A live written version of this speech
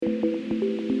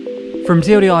From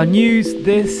TLDR News,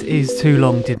 this is Too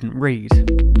Long Didn't Read.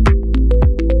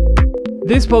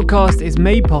 This podcast is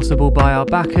made possible by our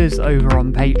backers over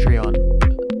on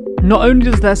Patreon. Not only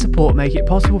does their support make it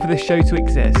possible for this show to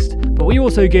exist, but we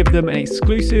also give them an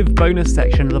exclusive bonus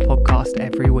section of the podcast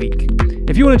every week.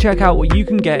 If you want to check out what you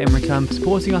can get in return for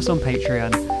supporting us on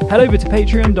Patreon, head over to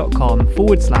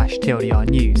patreon.com/TLDR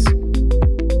News.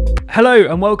 Hello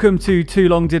and welcome to Too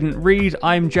Long Didn't Read.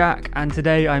 I'm Jack and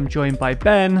today I'm joined by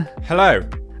Ben. Hello.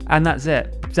 And that's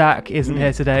it. Zach isn't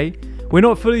here today. We're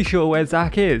not fully sure where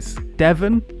Zach is.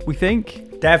 Devon, we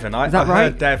think? Devon, I right?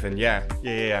 heard Devon, yeah.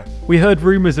 We heard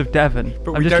rumours of Devon.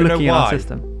 But I'm we just don't looking know at why. our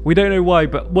system. We don't know why,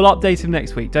 but we'll update him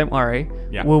next week. Don't worry.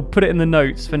 Yeah. We'll put it in the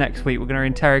notes for next week. We're going to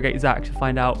interrogate Zach to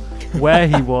find out where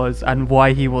he was and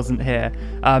why he wasn't here.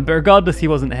 But regardless, he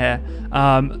wasn't here.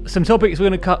 Some topics we're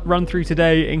going to run through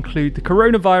today include the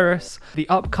coronavirus, the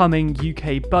upcoming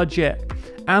UK budget,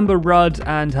 Amber Rudd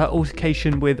and her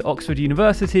altercation with Oxford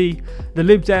University, the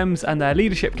Lib Dems and their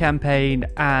leadership campaign,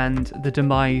 and the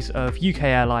demise of UK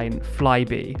airline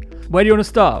Flybe. Where do you want to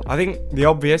start? I think the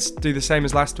obvious, do the same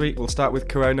as last week. We'll start with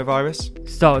coronavirus.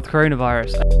 Start with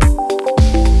coronavirus.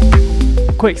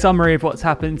 Quick summary of what's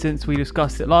happened since we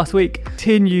discussed it last week.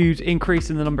 Continued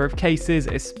increase in the number of cases,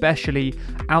 especially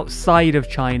outside of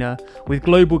China, with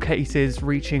global cases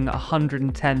reaching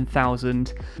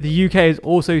 110,000. The UK is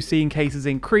also seeing cases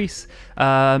increase.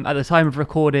 At the time of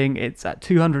recording, it's at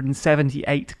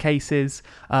 278 cases,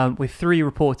 with 3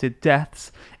 reported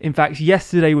deaths. In fact,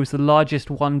 yesterday was the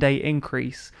largest one-day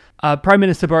increase. Prime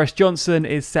Minister Boris Johnson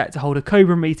is set to hold a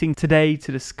Cobra meeting today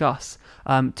to discuss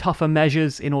tougher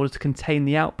measures in order to contain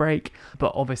the outbreak,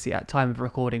 but obviously at time of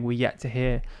recording we're yet to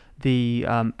hear the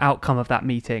outcome of that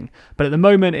meeting. But at the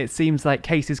moment it seems like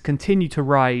cases continue to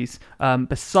rise,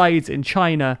 besides in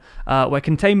China, where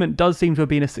containment does seem to have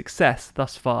been a success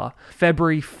thus far.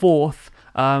 February 4th,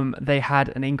 they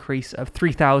had an increase of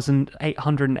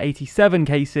 3,887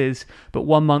 cases, but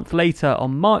 1 month later,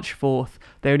 on March 4th,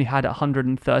 they only had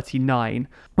 139,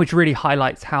 which really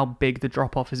highlights how big the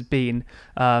drop-off has been,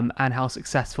 and how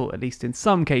successful, at least in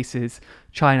some cases,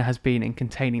 China has been in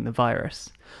containing the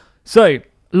virus. So,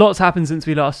 lots happened since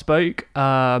we last spoke.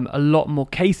 A lot more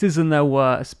cases than there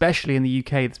were, especially in the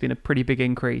UK. There's been a pretty big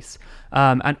increase.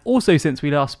 And also since we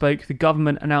last spoke, the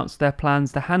government announced their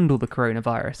plans to handle the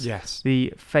coronavirus. Yes.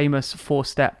 The famous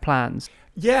 4-step plans.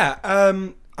 Yeah,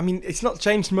 I mean, it's not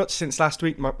changed much since last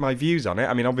week, my views on it.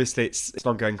 I mean, obviously, it's an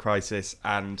ongoing crisis,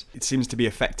 and it seems to be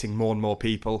affecting more and more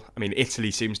people. I mean, Italy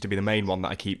seems to be the main one that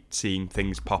I keep seeing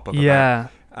things pop up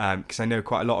about. Because I know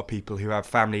quite a lot of people who have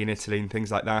family in Italy and things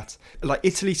like that. Like,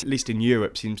 Italy, at least in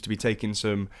Europe, seems to be taking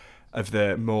some of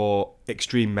the more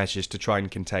extreme measures to try and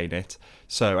contain it.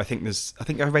 So I think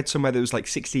I read somewhere there was like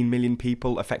 16 million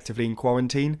people effectively in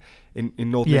quarantine in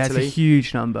North Italy. Yeah, it's a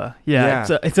huge number. Yeah.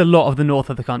 It's a lot of the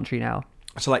north of the country now.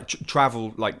 So like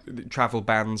travel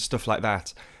bans, stuff like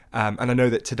that. And I know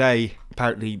that today,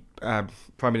 apparently,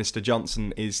 Prime Minister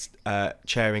Johnson is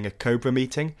chairing a Cobra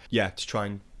meeting. Yeah, to try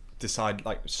and decide,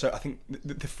 so I think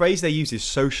the phrase they use is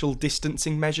social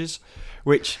distancing measures,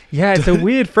 which... Yeah, it's a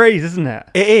weird phrase, isn't it?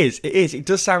 It is. It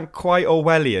does sound quite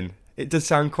Orwellian. It does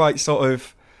sound quite sort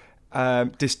of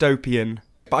dystopian.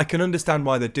 But I can understand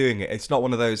why they're doing it. It's not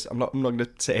one of those... I'm not going to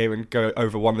sit here and go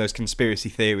over one of those conspiracy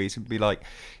theories and be like,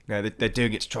 they're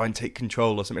doing it to try and take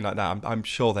control or something like that. I'm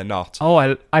sure they're not. Oh,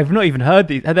 I've not even heard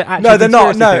these. Are there actually no, they're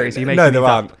not. theories? No, there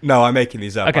aren't. No, I'm making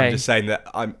these up. Okay. I'm just saying that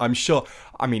I'm sure...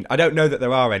 I mean, I don't know that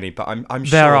there are any, but I'm there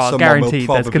sure are, someone will guaranteed.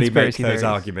 probably make those theories.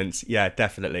 arguments. Yeah,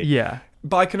 definitely. Yeah.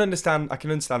 But I can understand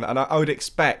that, and I would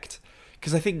expect...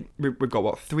 Because I think we've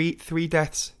got, three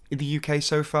deaths in the UK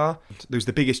so far. There was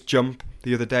the biggest jump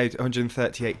the other day,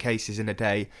 138 cases in a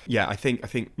day. Yeah, I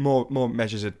think more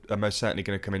measures are most certainly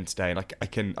going to come in today, and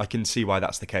I can see why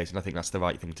that's the case, and I think that's the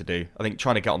right thing to do. I think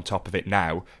trying to get on top of it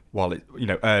now, while it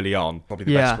early on, probably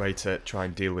the best way to try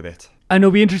and deal with it. And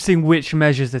it'll be interesting which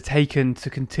measures are taken to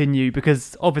continue,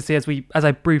 because obviously, as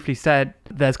I briefly said,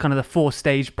 there's kind of the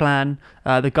 4-stage plan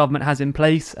the government has in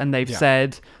place, and they've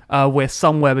said we're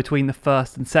somewhere between the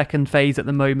first and second phase at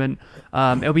the moment.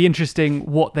 It'll be interesting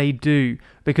what they do,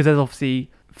 because there's obviously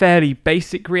fairly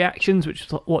basic reactions, which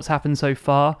is what's happened so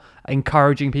far,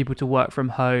 encouraging people to work from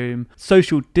home,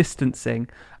 social distancing.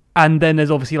 And then there's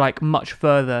obviously much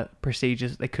further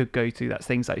procedures that they could go to. That's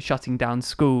things like shutting down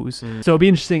schools. So it'll be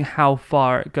interesting how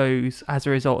far it goes as a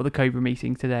result of the Cobra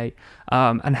meeting today,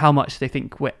 and how much they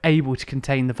think we're able to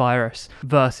contain the virus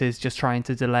versus just trying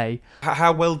to delay.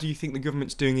 How well do you think the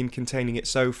government's doing in containing it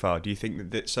so far? Do you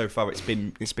think that so far it's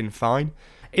been fine?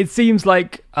 It seems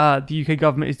like the UK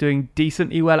government is doing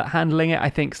decently well at handling it. I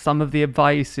think some of the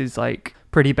advice is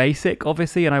pretty basic,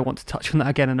 obviously, and I want to touch on that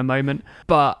again in a moment.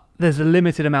 But there's a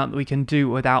limited amount that we can do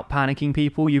without panicking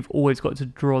people. You've always got to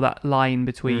draw that line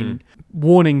between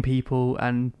warning people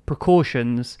and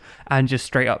precautions and just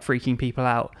straight up freaking people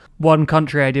out. One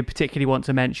country I did particularly want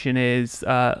to mention is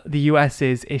the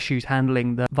US's issues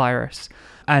handling the virus.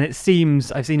 And it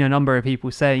seems, I've seen a number of people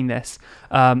saying this,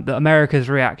 that America's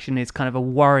reaction is kind of a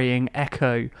worrying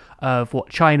echo of what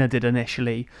China did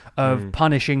initially, of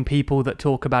punishing people that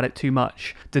talk about it too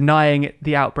much, denying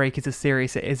the outbreak is as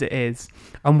serious as it is.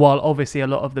 And while obviously a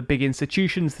lot of the big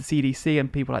institutions, the CDC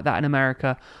and people like that in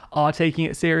America, are taking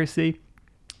it seriously,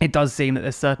 it does seem that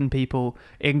there's certain people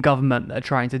in government that are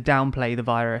trying to downplay the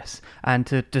virus and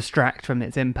to distract from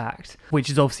its impact,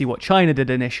 which is obviously what China did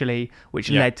initially,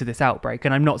 which led to this outbreak.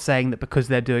 And I'm not saying that because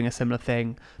they're doing a similar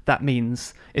thing, that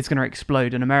means it's going to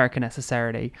explode in America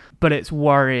necessarily, but it's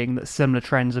worrying that similar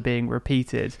trends are being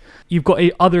repeated. You've got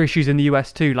other issues in the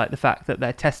US too, like the fact that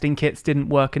their testing kits didn't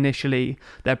work initially.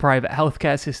 Their private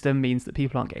healthcare system means that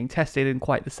people aren't getting tested in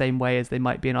quite the same way as they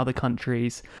might be in other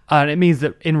countries. And it means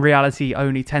that in reality,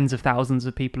 only tens of thousands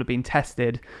of people have been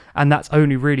tested, and that's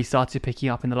only really started picking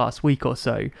up in the last week or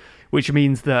so, which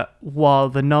means that while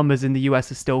the numbers in the US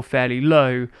are still fairly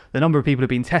low, the number of people who have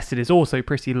been tested is also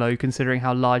pretty low considering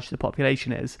how large the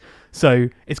population is. So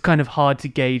it's kind of hard to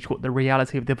gauge what the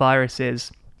reality of the virus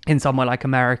is in somewhere like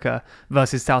America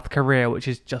versus South Korea, which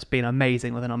has just been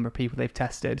amazing with the number of people they've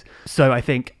tested. So I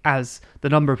think as the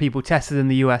number of people tested in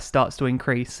the US starts to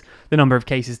increase, the number of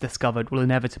cases discovered will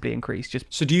inevitably increase.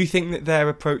 So do you think that their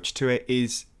approach to it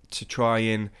is to try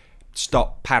and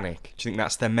stop panic? Do you think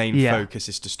that's their main focus,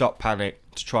 is to stop panic,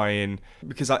 to try and...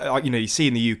 Because, you see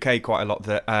in the UK quite a lot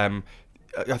that...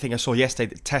 I think I saw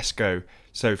yesterday that Tesco,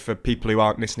 so for people who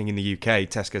aren't listening in the UK,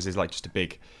 Tesco's is like just a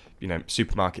big...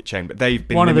 supermarket chain, but they've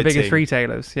been one of the biggest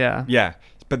retailers, yeah,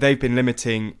 but they've been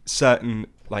limiting certain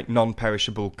like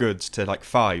non-perishable goods to like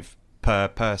 5 per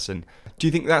person. Do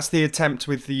you think that's the attempt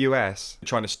with the US,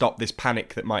 trying to stop this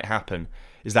panic that might happen?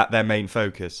 Is that their main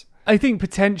focus? I think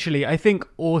potentially. I think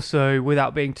also,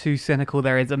 without being too cynical,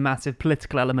 there is a massive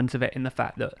political element of it in the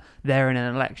fact that they're in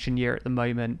an election year at the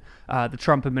moment. The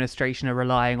Trump administration are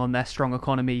relying on their strong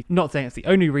economy. Not saying it's the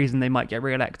only reason they might get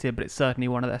re-elected, but it's certainly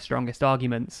one of their strongest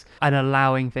arguments. And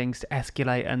allowing things to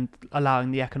escalate and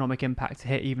allowing the economic impact to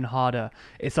hit even harder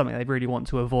is something they really want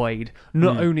to avoid.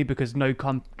 Not only because no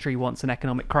country wants an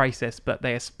economic crisis, but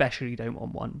they especially don't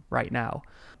want one right now.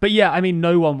 But yeah, I mean,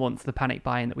 no one wants the panic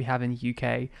buying that we have in the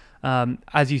UK.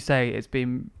 As you say, it's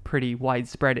been pretty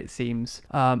widespread, it seems.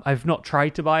 I've not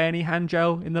tried to buy any hand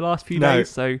gel in the last few days,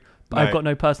 so I've got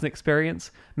no personal experience.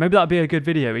 Maybe that'd be a good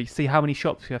video. We see how many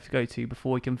shops we have to go to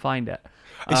before we can find it.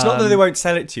 It's not that they won't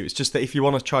sell it to you. It's just that if you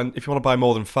want to buy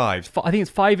more than 5, I think it's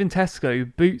 5 in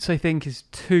Tesco. Boots, I think, is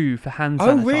 2 for hand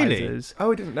sanitizers. Oh, really?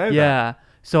 Oh, I didn't know that. Yeah.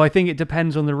 So I think it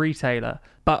depends on the retailer.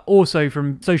 But also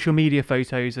from social media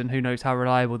photos, and who knows how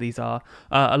reliable these are,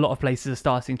 a lot of places are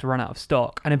starting to run out of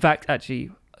stock. And in fact, actually,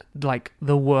 like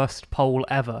the worst poll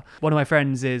ever. One of my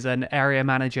friends is an area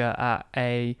manager at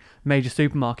a major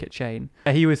supermarket chain.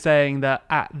 He was saying that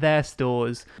at their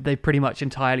stores, they pretty much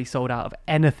entirely sold out of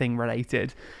anything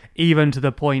related, even to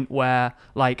the point where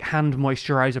like hand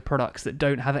moisturizer products that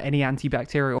don't have any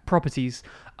antibacterial properties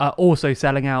are also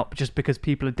selling out just because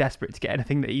people are desperate to get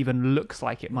anything that even looks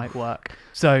like it might work.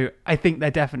 So I think there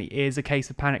definitely is a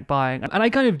case of panic buying. And I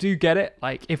kind of do get it.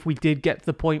 Like if we did get to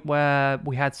the point where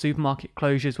we had supermarket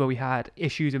closures, where we had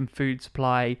issues in food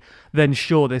supply, then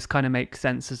sure, this kind of makes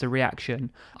sense as a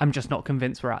reaction. I'm just not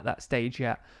convinced we're at that stage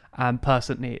yet.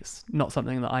 Personally, it's not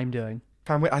something that I'm doing.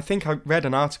 I think I read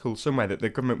an article somewhere that the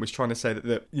government was trying to say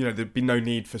that there'd be no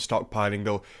need for stockpiling.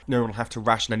 No one will have to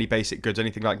ration any basic goods,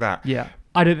 anything like that. Yeah,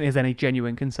 I don't think there's any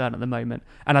genuine concern at the moment.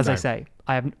 And as I say,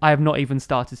 I have not even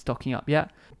started stocking up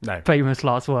yet. No. Famous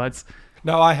last words.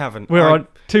 No, I haven't. We're on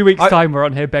 2 weeks' time. We're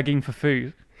on here begging for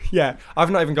food. Yeah,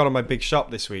 I've not even gone on my big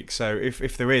shop this week. So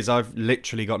if there is, I've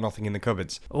literally got nothing in the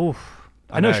cupboards. Oof.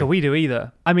 I'm not sure we do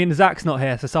either. I mean, Zach's not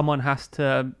here, so someone has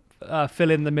to fill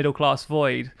in the middle class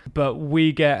void, but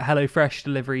we get HelloFresh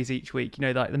deliveries each week,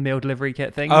 like the meal delivery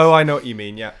kit things. Oh, I know what you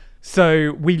mean, yeah.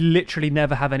 So we literally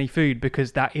never have any food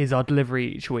because that is our delivery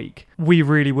each week. We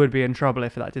really would be in trouble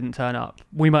if that didn't turn up.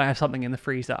 We might have something in the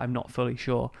freezer, I'm not fully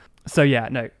sure. So yeah,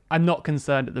 no, I'm not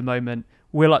concerned at the moment.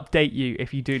 We'll update you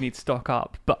if you do need to stock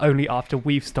up, but only after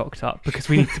we've stocked up, because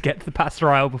we need to get to the pasture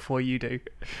aisle before you do.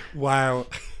 Wow.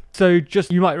 So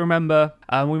just, you might remember,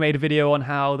 we made a video on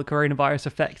how the coronavirus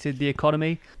affected the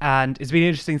economy, and it's been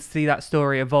interesting to see that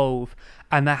story evolve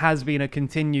And there has been a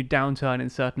continued downturn in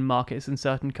certain markets and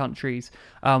certain countries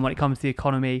when it comes to the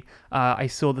economy. I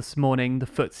saw this morning the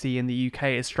FTSE in the UK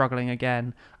is struggling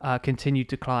again, continued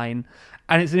decline.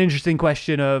 And it's an interesting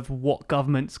question of what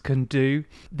governments can do.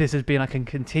 This has been like a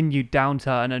continued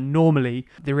downturn, and normally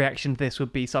the reaction to this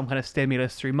would be some kind of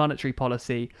stimulus through monetary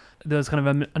policy. There was kind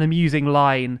of an amusing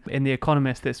line in The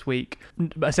Economist this week,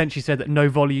 essentially said that no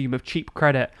volume of cheap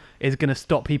credit is going to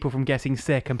stop people from getting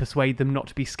sick and persuade them not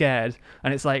to be scared.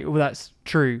 And it's like, well, that's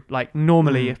true. Like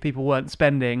normally, if people weren't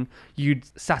spending, you'd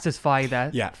satisfy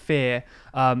their fear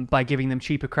by giving them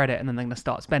cheaper credit, and then they're going to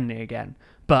start spending again.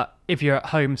 But if you're at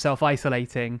home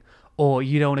self-isolating, or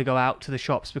you don't want to go out to the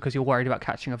shops because you're worried about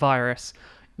catching a virus,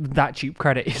 that cheap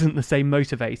credit isn't the same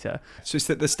motivator. So it's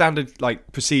that the standard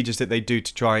procedures that they do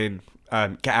to try and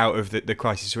get out of the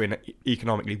crisis we're in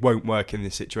economically won't work in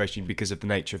this situation because of the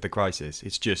nature of the crisis.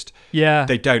 It's just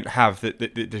they don't have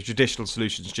the traditional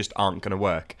solutions just aren't going to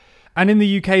work. And in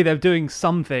the UK, they're doing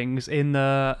some things. In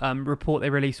the report they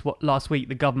released last week,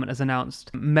 the government has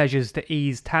announced measures to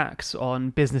ease tax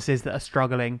on businesses that are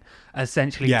struggling,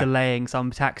 essentially delaying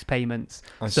some tax payments.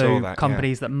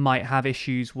 Companies that might have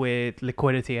issues with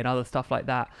liquidity and other stuff like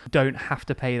that don't have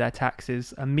to pay their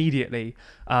taxes immediately,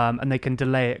 and they can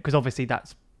delay it, because obviously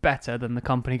that's better than the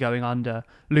company going under,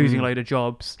 losing a load of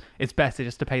jobs. It's better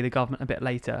just to pay the government a bit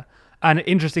later. And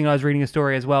interesting, I was reading a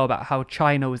story as well about how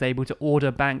China was able to order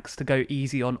banks to go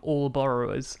easy on all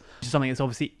borrowers, which is something that's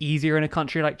obviously easier in a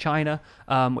country like China,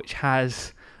 which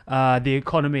has the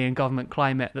economy and government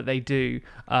climate that they do,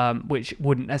 which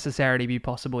wouldn't necessarily be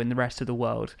possible in the rest of the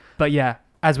world. But yeah,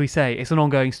 as we say, it's an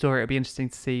ongoing story. It'll be interesting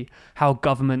to see how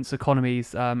governments,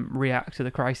 economies react to the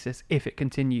crisis if it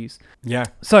continues. Yeah.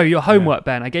 So your homework,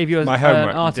 Ben, I gave you an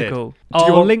article.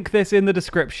 I'll link this in the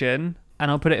description, and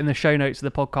I'll put it in the show notes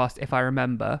of the podcast if I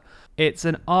remember. It's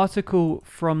an article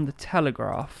from The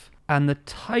Telegraph, and the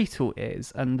title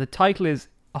is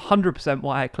 100%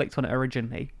 why I clicked on it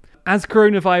originally. As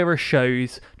coronavirus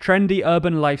shows, trendy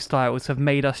urban lifestyles have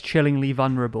made us chillingly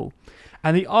vulnerable.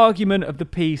 And the argument of the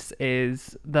piece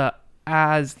is that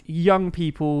as young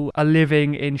people are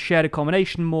living in shared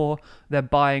accommodation more, they're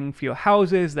buying fewer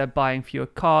houses, they're buying fewer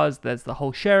cars, there's the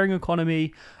whole sharing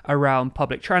economy around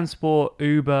public transport,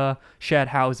 Uber, shared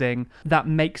housing, that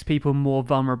makes people more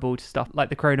vulnerable to stuff like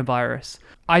the coronavirus.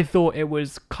 I thought it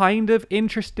was kind of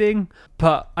interesting,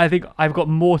 but I think I've got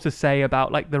more to say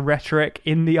about like the rhetoric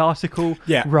in the article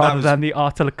rather than the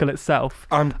article itself.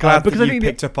 I'm glad that you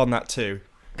picked up on that too.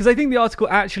 Because I think the article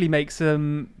actually makes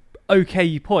some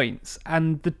okay points,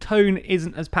 and the tone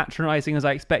isn't as patronising as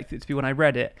I expected it to be when I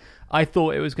read it. I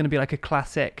thought it was going to be like a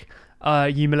classic,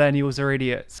 you millennials are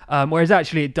idiots. Whereas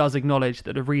actually it does acknowledge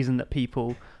that the reason that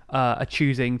people are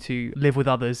choosing to live with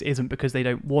others isn't because they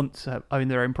don't want to own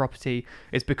their own property,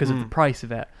 it's because of the price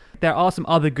of it. There are some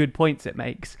other good points it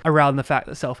makes around the fact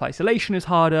that self-isolation is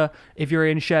harder if you're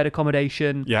in shared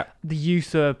accommodation. Yeah. The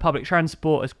use of public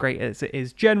transport, as great as it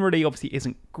is generally, obviously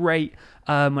isn't great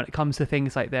when it comes to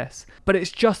things like this. But it's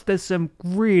just, there's some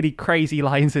really crazy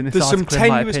lines in this article, in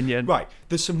my opinion. Right,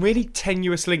 there's some really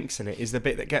tenuous links in it, is the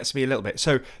bit that gets me a little bit.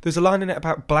 So there's a line in it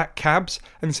about black cabs,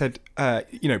 and said,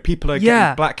 people are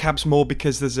getting black cabs more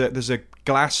because there's a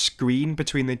glass screen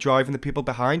between the driver and the people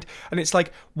behind. And it's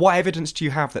like, what evidence do you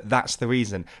have that that's the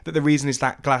reason? That the reason is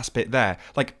that glass bit there?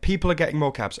 Like, people are getting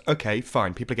more cabs. Okay,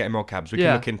 fine, people are getting more cabs. We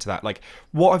can look into that. Like,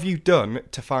 what have you done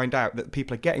to find out that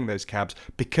people are getting those cabs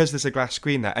because there's a glass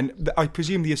screen there? And I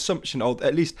presume the assumption, or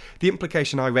at least the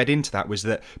implication I read into that, was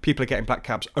that people are getting black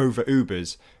cabs over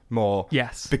Ubers more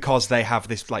because they have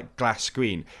this like glass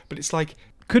screen. But it's like,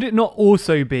 could it not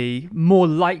also be more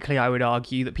likely, I would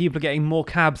argue, that people are getting more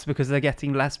cabs because they're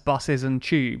getting less buses and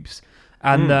tubes?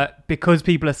 And that because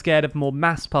people are scared of more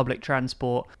mass public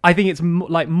transport, I think it's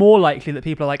more likely that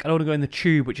people are like, I don't want to go in the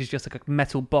tube, which is just like a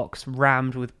metal box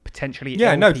rammed with potentially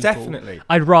ill people. Definitely.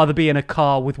 I'd rather be in a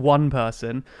car with one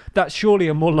person. That's surely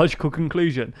a more logical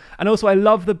conclusion. And also, I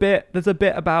love there's a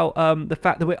bit about the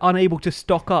fact that we're unable to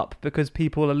stock up because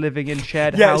people are living in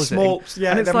shared housing.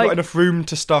 And it's like, got enough room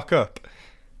to stock up.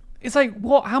 It's like,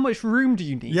 what? How much room do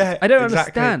you need? Yeah, I don't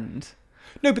understand.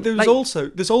 No, but there's also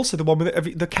the one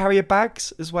with the carrier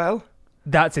bags as well.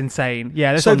 That's insane.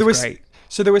 Yeah, this one's great.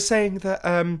 So they were saying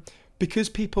that because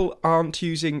people aren't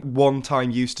using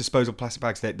one-time use disposable plastic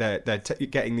bags, they're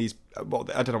getting these. Well,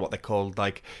 I don't know what they're called.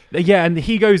 Like, yeah, and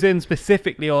he goes in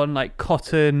specifically on like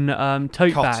cotton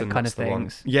tote bag kind of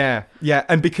things. Yeah,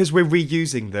 and because we're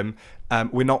reusing them,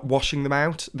 we're not washing them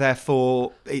out.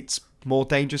 Therefore, it's more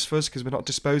dangerous for us because we're not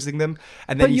disposing them.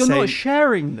 And then but you're not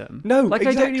sharing them. No, like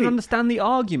exactly. I don't even understand the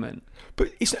argument.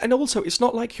 But it's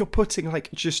not like you're putting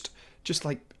like just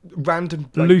like random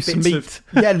like, Loose bits meat.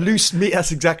 Loose meat.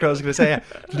 That's exactly what I was going to say.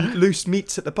 Yeah. Loose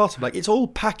meats at the bottom. Like it's all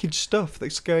packaged stuff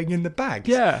that's going in the bags.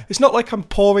 Yeah. It's not like I'm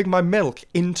pouring my milk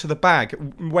into the bag,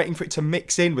 waiting for it to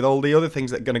mix in with all the other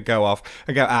things that are going to go off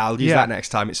and go, I'll use that next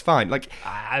time. It's fine. Like,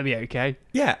 I'll be okay.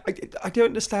 Yeah, I don't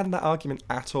understand that argument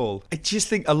at all. I just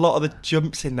think a lot of the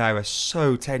jumps in there are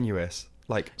so tenuous.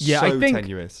 Like,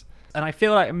 tenuous. And I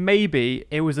feel like maybe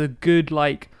it was a good,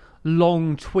 like,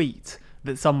 long tweet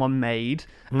that someone made,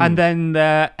 and then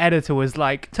the editor was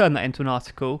like, turn that into an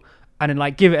article, and then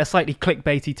like give it a slightly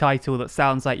clickbaity title that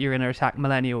sounds like you're going to attack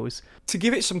millennials. To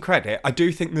give it some credit, I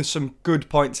do think there's some good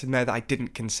points in there that I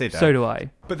didn't consider. So do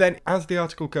I. But then as the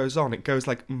article goes on, it goes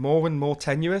like more and more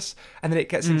tenuous, and then it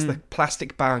gets into the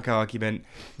plastic bag argument,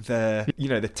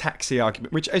 the taxi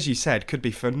argument, which, as you said, could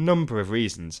be for a number of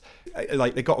reasons.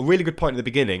 Like they got a really good point at the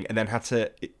beginning, and then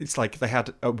it's like they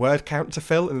had a word count to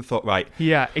fill, and thought, right.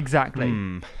 Yeah,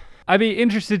 exactly. I'd be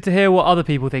interested to hear what other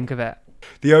people think of it.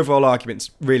 The overall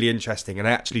argument's really interesting, and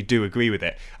I actually do agree with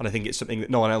it, and I think it's something that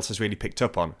no one else has really picked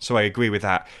up on, so I agree with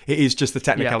that. It is just the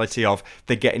technicality of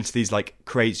they get into these like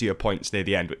crazier points near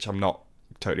the end, which I'm not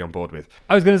totally on board with.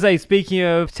 I was going to say, speaking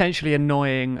of potentially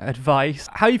annoying advice,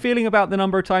 how are you feeling about the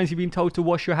number of times you've been told to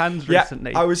wash your hands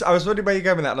recently? I was wondering where you're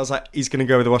going with that, and I was like, he's going to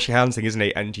go with the wash your hands thing, isn't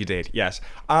he? And you did, yes.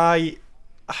 I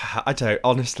don't,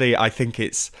 honestly, I think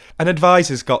it's... An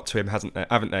advisor's got to him,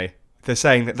 haven't they? They're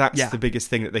saying that that's the biggest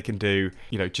thing that they can do.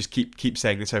 Just keep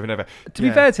saying this over and over. To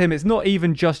be fair to him, it's not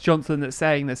even just Johnson that's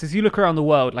saying this. As you look around the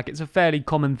world, like it's a fairly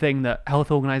common thing that health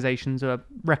organisations are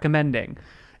recommending.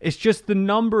 It's just the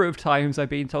number of times I've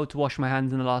been told to wash my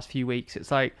hands in the last few weeks. It's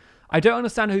like, I don't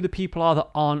understand who the people are that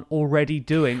aren't already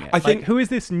doing it. I think, who is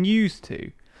this news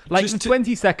to? Like the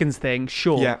 20 seconds thing,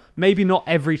 sure. Yeah. Maybe not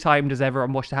every time does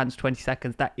everyone wash their hands 20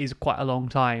 seconds. That is quite a long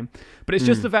time. But it's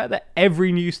just the fact that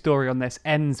every news story on this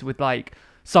ends with like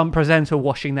some presenter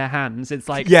washing their hands. It's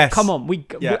like, come on,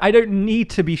 I don't need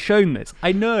to be shown this.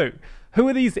 I know. Who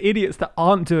are these idiots that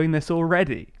aren't doing this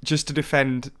already? Just to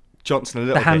defend Johnson a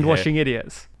little bit, the hand-washing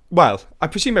idiots. Well, I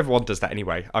presume everyone does that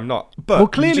anyway. I'm not. But well,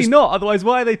 clearly not. Otherwise,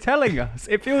 why are they telling us?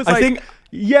 It feels like...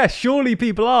 surely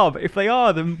people are, but if they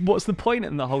are, then what's the point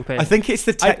in the whole thing? I think it's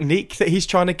the technique that he's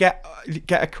trying to get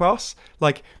across.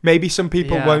 Like, maybe some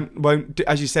people won't do,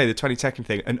 as you say, the 20-second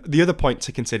thing. And the other point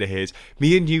to consider here is,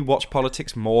 me and you watch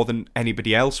politics more than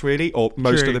anybody else, really, or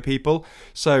most other people.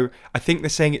 So I think they're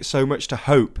saying it so much to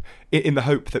hope, in the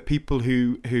hope that people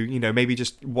who maybe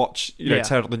just watch,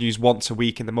 turn on the news once a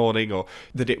week in the morning, or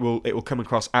that it will come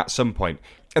across at some point.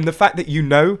 And the fact that you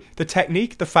know the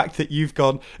technique, the fact that you've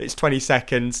gone, it's 20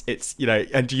 seconds, it's, and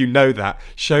that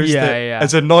shows that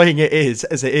as annoying as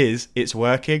it is, it's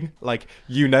working. Like,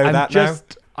 now.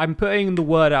 I'm putting the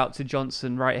word out to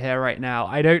Johnson right here, right now.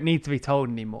 I don't need to be told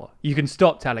anymore. You can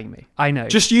stop telling me. I know.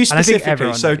 Just you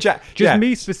specifically. So,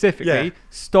 me specifically,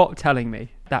 stop telling me.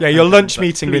 Your lunch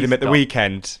meeting with him at the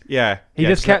weekend. Yeah. He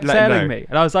just kept telling me.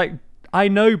 And I was like, I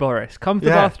know, Boris. Come to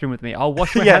the bathroom with me. I'll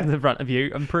wash my hands in front of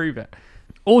you and prove it.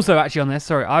 Also, actually on this,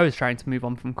 sorry, I was trying to move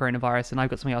on from coronavirus and I've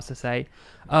got something else to say.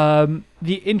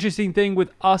 The interesting thing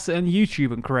with us and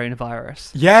YouTube and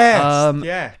coronavirus.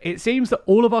 Yes, it seems that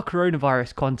all of our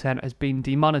coronavirus content has been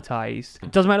demonetized.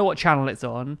 It doesn't matter what channel it's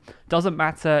on. Doesn't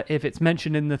matter if it's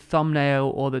mentioned in the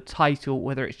thumbnail or the title,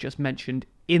 whether it's just mentioned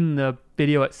in the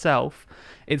video itself.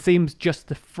 It seems just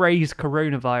the phrase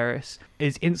coronavirus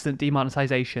is instant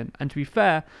demonetization. And to be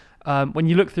fair, when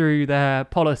you look through their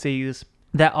policies,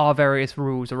 there are various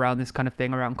rules around this kind of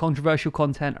thing, around controversial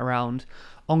content, around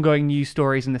ongoing news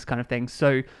stories and this kind of thing.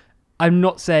 So I'm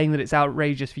not saying that it's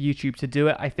outrageous for YouTube to do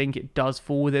it. I think it does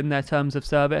fall within their terms of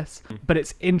service. But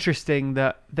it's interesting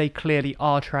that they clearly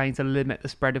are trying to limit the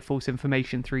spread of false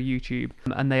information through YouTube.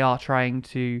 And they are trying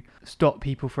to stop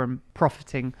people from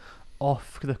profiting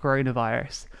off the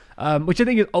coronavirus. Which I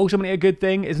think is ultimately a good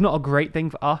thing. It's not a great thing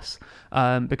for us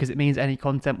because it means any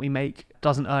content we make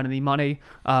doesn't earn any money,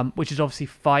 which is obviously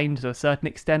fine to a certain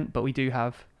extent, but we do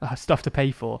have stuff to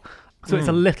pay for. So it's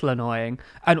a little annoying.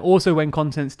 And also when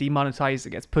content's demonetized, it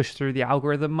gets pushed through the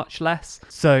algorithm much less.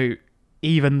 So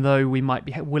even though we might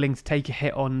be willing to take a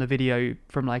hit on the video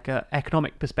from like an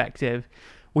economic perspective,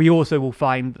 we also will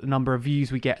find the number of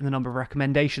views we get and the number of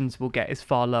recommendations we'll get is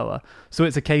far lower. So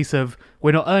it's a case of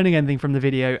we're not earning anything from the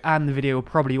video and the video will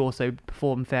probably also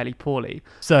perform fairly poorly.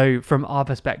 So from our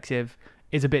perspective,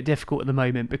 it's a bit difficult at the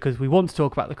moment because we want to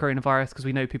talk about the coronavirus because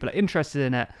we know people are interested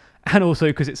in it, and also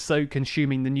because it's so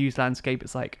consuming the news landscape.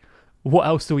 It's like, what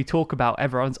else do we talk about?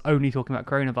 Everyone's only talking about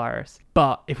coronavirus.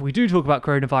 But if we do talk about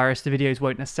coronavirus, the videos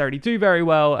won't necessarily do very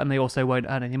well and they also won't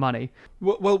earn any money.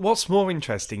 Well, what's more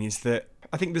interesting is that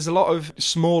I think there's a lot of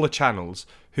smaller channels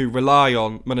who rely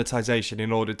on monetization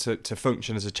in order to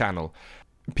function as a channel.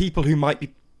 People who might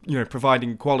be,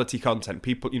 providing quality content,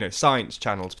 people, science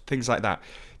channels, things like that.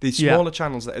 These smaller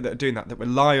channels that are doing that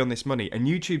rely on this money, and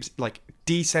YouTube's like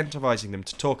decentralizing them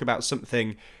to talk about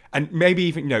something, and maybe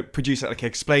even, produce like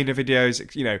explainer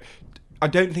videos, I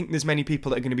don't think there's many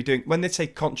people that are going to be doing, when they say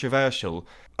controversial,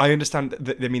 I understand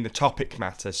that they mean the topic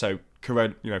matter, so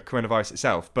coronavirus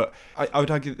itself, but I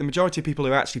would argue that the majority of people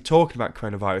who are actually talking about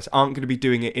coronavirus aren't going to be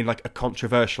doing it in like a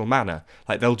controversial manner.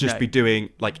 Like they'll just be doing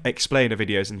like explainer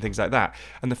videos and things like that.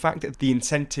 And the fact that the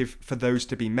incentive for those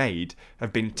to be made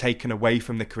have been taken away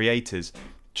from the creators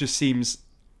just seems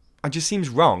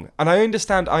wrong. And I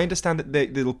understand that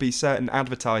there'll be certain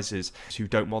advertisers who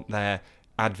don't want their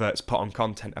adverts put on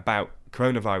content about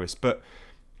coronavirus, but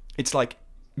it's like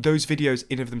those videos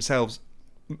in of themselves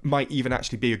might even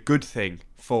actually be a good thing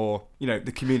for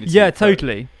the community. Yeah,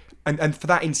 totally. And for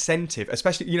that incentive,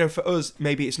 especially for us,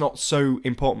 maybe it's not so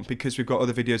important because we've got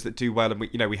other videos that do well and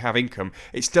we have income.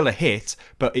 It's still a hit,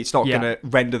 but it's not going to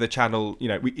render the channel.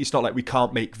 It's not like we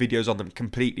can't make videos on them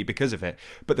completely because of it.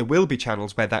 But there will be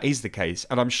channels where that is the case,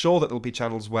 and I'm sure that there'll be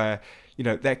channels where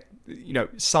they're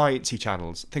sciencey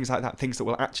channels, things like that, things that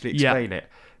will actually explain it,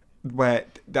 where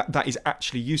that is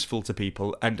actually useful to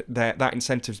people, and that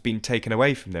incentive's been taken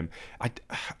away from them. I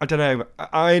don't know.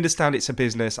 I understand it's a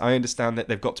business. I understand that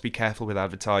they've got to be careful with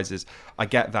advertisers. I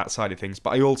get that side of things,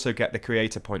 but I also get the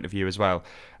creator point of view as well.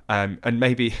 And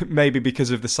maybe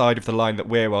because of the side of the line that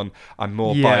we're on, I'm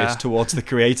more biased towards the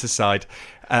creator side.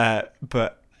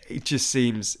 But it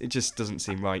just doesn't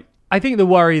seem right. I think the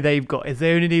worry they've got is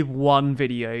they only need one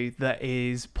video that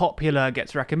is popular,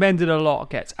 gets recommended a lot,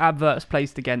 gets adverts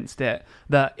placed against it,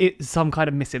 that it's some kind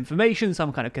of misinformation,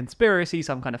 some kind of conspiracy,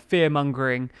 some kind of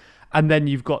fear-mongering, and then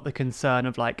you've got the concern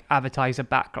of like advertiser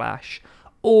backlash.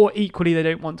 Or equally, they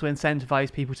don't want to incentivize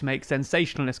people to make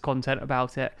sensationalist content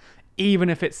about it, even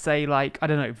if it's, say, like, I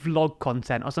don't know, vlog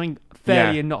content or something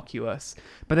fairly innocuous.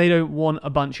 But they don't want a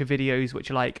bunch of videos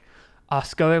which are like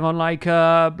us going on like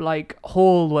a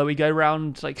haul where we go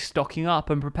around like stocking up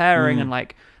and preparing and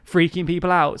like freaking people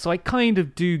out. So I kind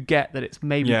of do get that it's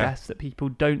maybe best that people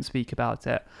don't speak about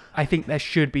it. I think there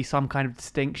should be some kind of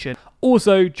distinction.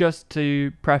 Also, just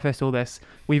to preface all this,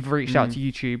 we've reached out to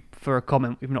YouTube for a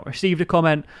comment. We've not received a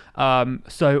comment.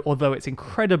 So although it's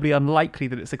incredibly unlikely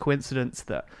that it's a coincidence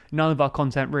that none of our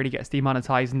content really gets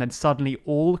demonetized and then suddenly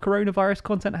all coronavirus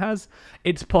content has,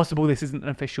 it's possible this isn't an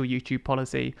official YouTube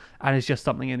policy and is just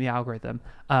something in the algorithm.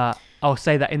 I'll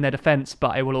say that in their defense,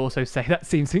 but I will also say that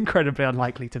seems incredibly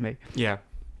unlikely to me. Yeah.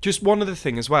 Just one other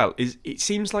thing as well is it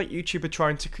seems like YouTube are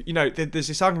trying to, there's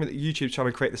this argument that YouTube's trying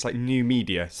to create this like new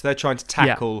media. So they're trying to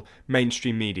tackle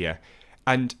mainstream media.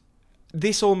 And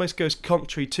this almost goes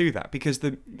contrary to that because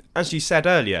as you said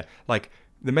earlier, like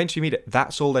the mainstream media,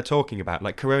 that's all they're talking about.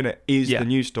 Like Corona is the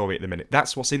news story at the minute.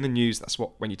 That's what's in the news. That's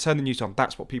what, when you turn the news on,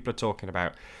 that's what people are talking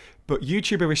about. But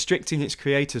YouTube are restricting its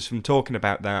creators from talking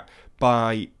about that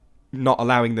by not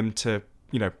allowing them to,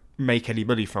 make any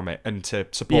money from it and to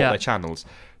support their channels.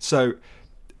 So,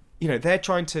 they're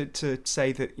trying to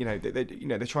say that,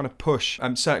 they're trying to push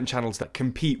certain channels that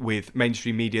compete with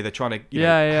mainstream media. They're trying to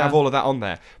have all of that on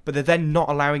there, but they're then not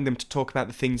allowing them to talk about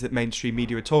the things that mainstream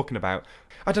media are talking about.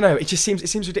 I don't know. It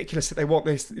seems ridiculous that they want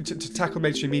this to tackle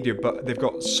mainstream media, but they've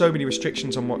got so many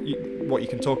restrictions on what you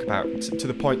can talk about to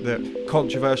the point that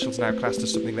controversial is now classed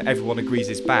as something that everyone agrees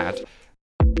is bad.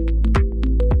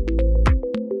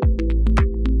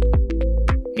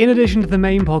 In addition to the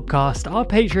main podcast, our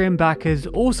Patreon backers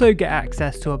also get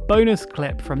access to a bonus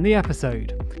clip from the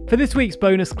episode. For this week's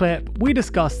bonus clip, we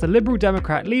discuss the Liberal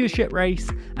Democrat leadership race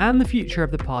and the future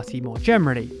of the party more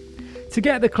generally. To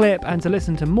get the clip and to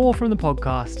listen to more from the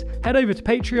podcast, head over to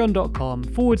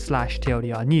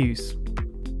patreon.com/TLDR News.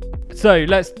 So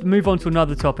let's move on to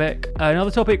another topic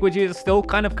which is still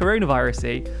kind of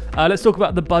coronavirus-y. Let's talk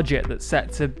about the budget that's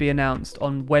set to be announced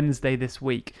on Wednesday this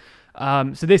week.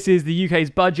 So this is the UK's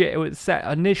budget. It was set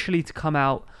initially to come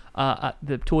out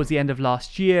towards the end of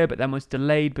last year, but then was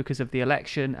delayed because of the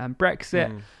election and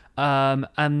Brexit.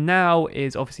 And now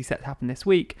is obviously set to happen this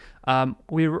week.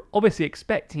 We were obviously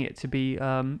expecting it to be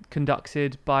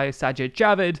conducted by Sajid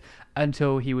Javid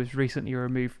until he was recently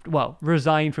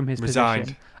resigned from his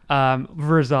position.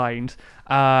 Resigned.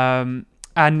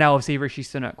 And now, obviously, Rishi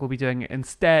Sunak will be doing it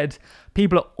instead.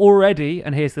 People are already,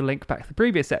 and here's the link back to the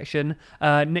previous section,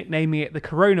 nicknaming it the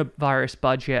coronavirus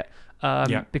budget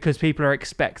because people are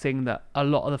expecting that a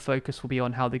lot of the focus will be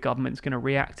on how the government's going to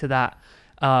react to that.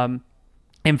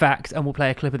 In fact, and we'll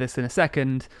play a clip of this in a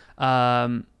second,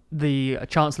 the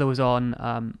Chancellor was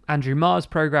on Andrew Marr's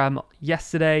programme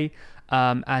yesterday,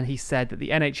 and he said that the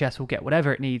NHS will get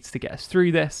whatever it needs to get us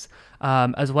through this,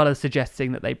 as well as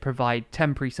suggesting that they provide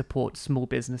temporary support to small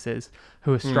businesses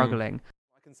who are struggling.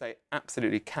 I can say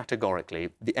absolutely categorically,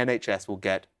 the NHS will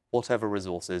get whatever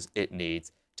resources it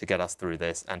needs to get us through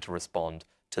this and to respond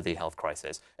to the health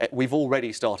crisis. We've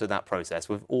already started that process.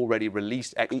 We've already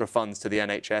released extra funds to the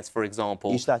NHS, for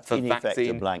example, Is that for in effect a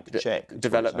vaccine blank check?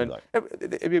 development.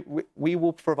 We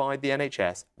will provide the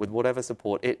NHS with whatever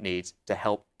support it needs to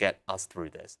help get us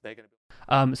through this. They're going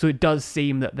to So it does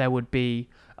seem that there would be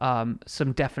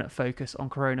some definite focus on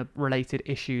corona-related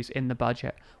issues in the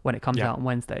budget when it comes out on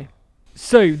Wednesday.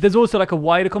 So there's also like a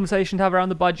wider conversation to have around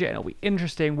the budget, and it'll be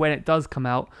interesting when it does come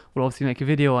out. We'll obviously make a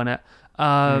video on it.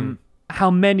 How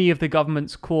many of the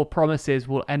government's core promises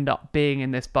will end up being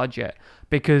in this budget?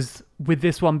 Because with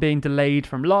this one being delayed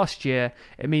from last year,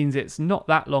 it means it's not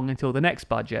that long until the next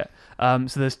budget. So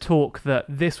there's talk that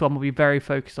this one will be very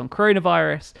focused on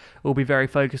coronavirus, will be very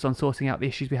focused on sorting out the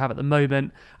issues we have at the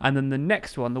moment, and then the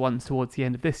next one, the ones towards the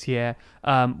end of this year,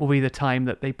 will be the time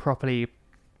that they properly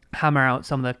hammer out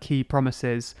some of the key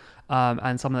promises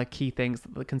and some of the key things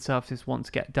that the Conservatives want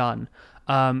to get done.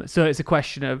 So it's a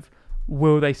question of,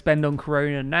 will they spend on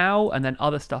corona now and then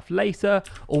other stuff later,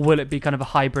 or will it be kind of a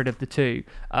hybrid of the two?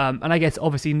 And I guess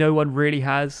obviously no one really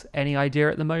has any idea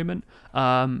at the moment,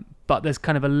 but there's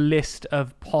kind of a list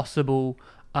of possible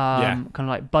kind of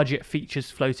like budget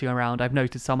features floating around. I've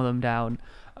noted some of them down,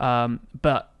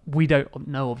 but we don't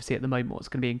know obviously at the moment what's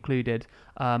going to be included.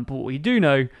 But what we do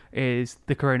know is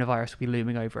the coronavirus will be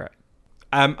looming over it.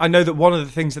 I know that one of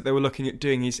the things that they were looking at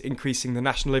doing is increasing the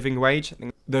national living wage. I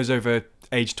think those over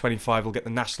age 25 will get the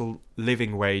national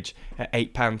living wage at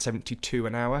 £8.72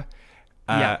 an hour.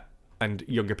 And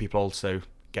younger people also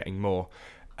getting more.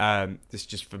 This is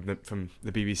just from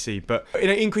the BBC. But in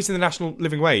increasing the national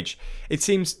living wage, it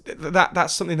seems that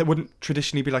that's something that wouldn't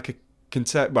traditionally be like a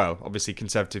obviously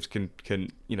Conservatives can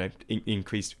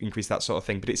increase that sort of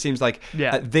thing, but it seems like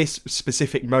at this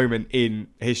specific moment in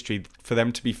history, for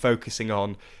them to be focusing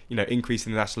on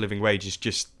increasing the national living wage is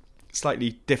just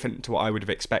slightly different to what I would have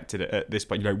expected at this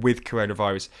point. With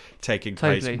coronavirus taking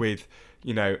place, with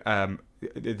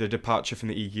the departure from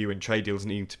the EU and trade deals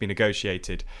needing to be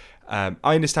negotiated. I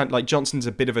understand like Johnson's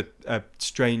a bit of a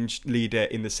strange leader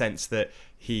in the sense that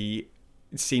he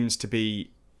seems to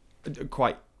be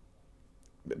quite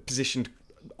positioned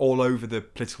all over the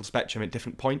political spectrum at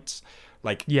different points.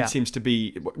 He seems to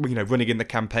be running in the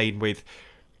campaign with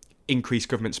increased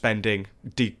government spending,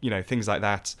 things like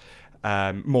that,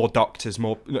 more doctors,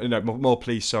 more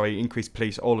police, increased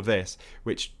police, all of this,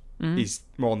 which is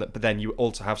more on that. But then you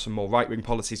also have some more right-wing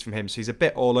policies from him, so he's a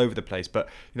bit all over the place. But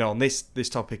on this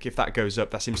topic, if that goes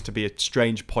up, that seems to be a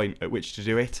strange point at which to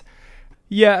do it.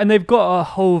 Yeah, and they've got a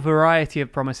whole variety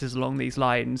of promises along these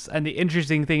lines. And the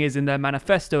interesting thing is in their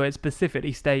manifesto, it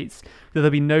specifically states that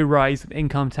there'll be no rise in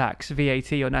income tax,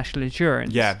 VAT or national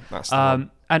insurance. Yeah, that's the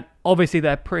one. And obviously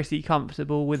they're pretty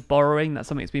comfortable with borrowing. That's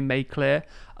something that's been made clear.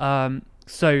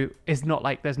 So it's not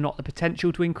like there's not the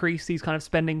potential to increase these kind of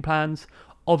spending plans.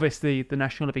 Obviously, the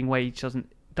national living wage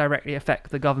doesn't directly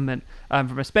affect the government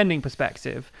from a spending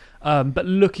perspective. But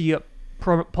looking at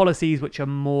policies which are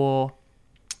more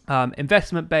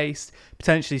investment based,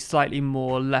 potentially slightly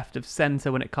more left of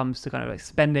centre when it comes to kind of like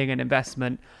spending and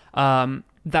investment,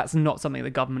 that's not something the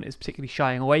government is particularly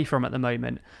shying away from at the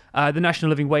moment. The national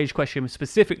living wage question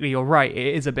specifically, you're right,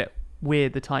 it is a bit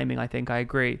weird, the timing. I think I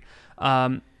agree.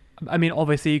 I mean,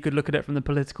 obviously you could look at it from the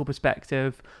political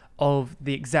perspective of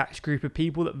the exact group of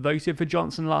people that voted for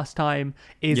Johnson last time.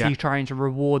 Is he trying to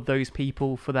reward those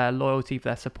people for their loyalty, for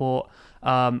their support,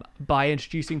 by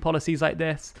introducing policies like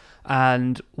this?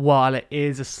 And while it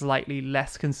is a slightly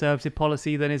less conservative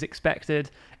policy than is expected,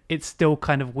 it's still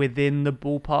kind of within the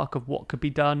ballpark of what could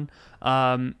be done,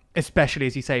 especially,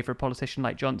 as you say, for a politician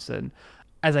like Johnson.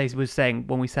 As I was saying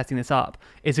when we were setting this up,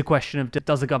 it's a question of,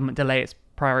 does the government delay its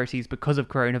priorities because of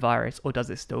coronavirus, or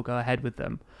does it still go ahead with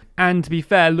them? And to be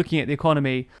fair, looking at the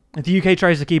economy, the UK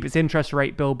tries to keep its interest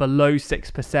rate bill below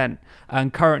 6%,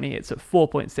 and currently it's at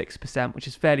 4.6%, which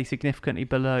is fairly significantly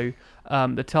below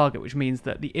the target, which means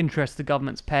that the interest the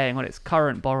government's paying on its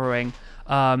current borrowing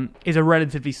is a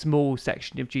relatively small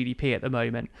section of GDP at the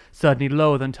moment, certainly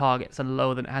lower than targets and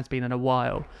lower than it has been in a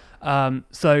while.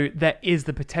 So there is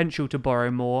the potential to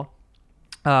borrow more.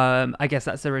 I guess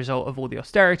that's the result of all the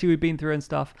austerity we've been through and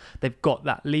stuff. They've got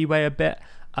that leeway a bit.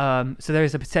 So there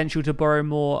is a potential to borrow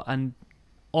more. And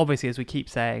obviously, as we keep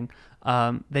saying,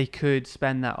 they could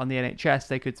spend that on the NHS.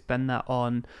 They could spend that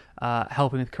on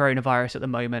helping with coronavirus at the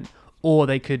moment. or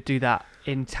they could do that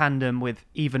in tandem with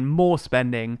even more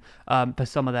spending for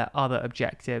some of their other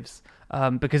objectives.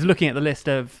 Because looking at the list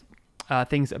of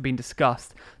things that have been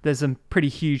discussed, there's some pretty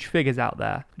huge figures out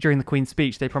there. During the Queen's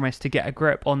speech, they promised to get a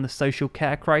grip on the social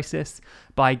care crisis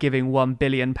by giving £1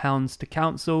 billion to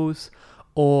councils.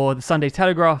 Or the Sunday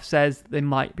Telegraph says there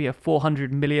might be a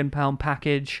 £400 million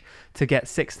package to get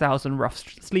 6,000 rough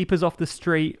sleepers off the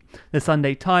street. The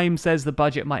Sunday Times says the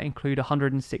budget might include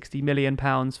 £160 million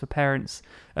for parents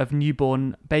of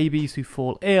newborn babies who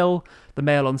fall ill. The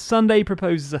Mail on Sunday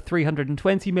proposes a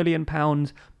 £320 million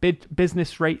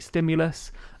business rate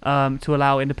stimulus to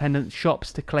allow independent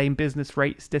shops to claim business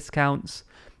rates discounts.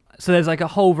 So there's like a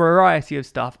whole variety of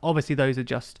stuff. Obviously, those are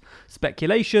just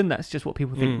speculation. That's just what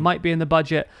people think might be in the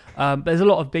budget. There's a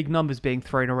lot of big numbers being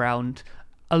thrown around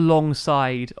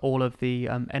alongside all of the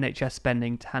NHS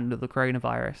spending to handle the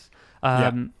coronavirus.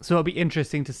 So it'll be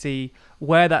interesting to see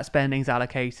where that spending's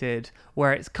allocated,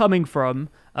 where it's coming from,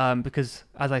 because,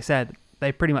 as I said,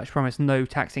 they pretty much promised no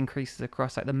tax increases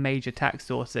across like the major tax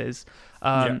sources.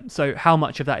 So how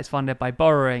much of that is funded by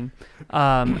borrowing,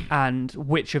 and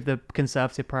which of the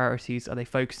Conservative priorities are they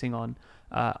focusing on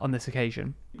this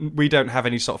occasion? We don't have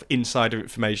any sort of insider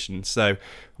information, so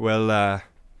we'll... I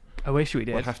wish we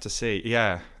did. We'll have to see.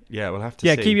 Yeah, we'll have to see.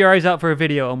 Yeah, keep your eyes out for a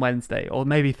video on Wednesday, or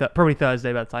maybe probably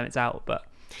Thursday by the time it's out. But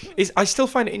I still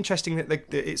find it interesting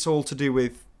that it's all to do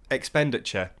with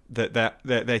expenditure, that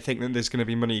they think that there's going to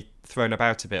be money thrown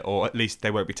about a bit, or at least they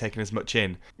won't be taking as much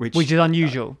in, which is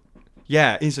unusual.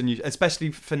 It is unusual,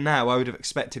 especially for now. I would have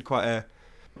expected quite a,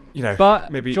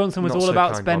 but maybe Johnson was all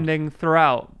about spending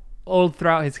all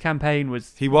throughout his campaign.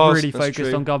 He was really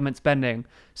focused on government spending.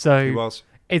 So he was.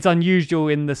 It's unusual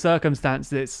in the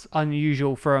circumstances. It's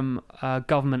unusual from a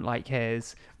government like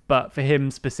his. But for him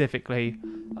specifically,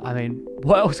 I mean,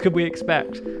 what else could we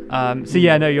expect?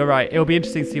 You're right. It'll be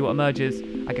interesting to see what emerges.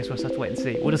 I guess we'll just have to wait and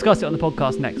see. We'll discuss it on the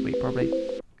podcast next week, probably.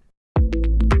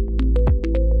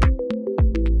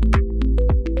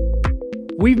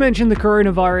 We've mentioned the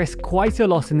coronavirus quite a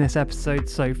lot in this episode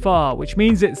so far, which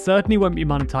means it certainly won't be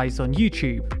monetized on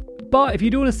YouTube. But if you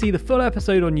do want to see the full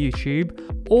episode on YouTube,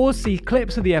 or see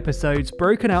clips of the episodes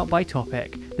broken out by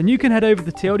topic, then you can head over to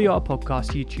the TLDR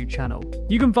Podcast YouTube channel.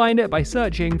 You can find it by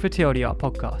searching for TLDR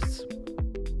Podcasts.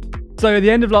 So at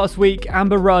the end of last week,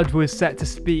 Amber Rudd was set to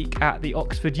speak at the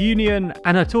Oxford Union,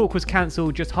 and her talk was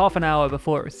cancelled just half an hour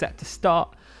before it was set to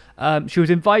start. She was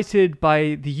invited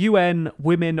by the UN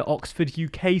Women Oxford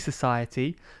UK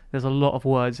Society. There's a lot of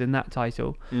words in that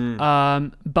title.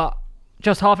 But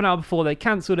just half an hour before they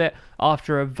cancelled it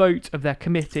after a vote of their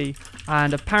committee,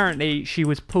 and apparently she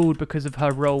was pulled because of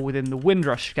her role within the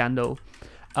Windrush scandal.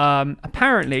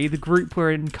 Apparently the group were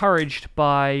encouraged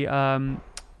by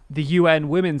the UN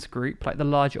Women's Group, like the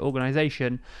larger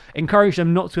organisation, encouraged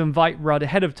them not to invite Rudd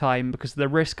ahead of time because of the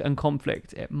risk and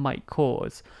conflict it might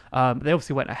cause. They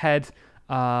obviously went ahead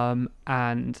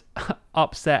and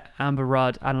upset Amber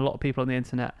Rudd and a lot of people on the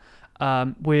internet,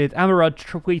 with Amber Rudd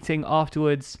tweeting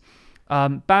afterwards,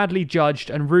 badly judged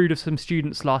and rude of some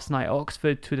students last night at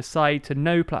Oxford to decide to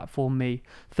no platform me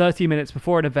 30 minutes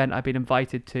before an event I've been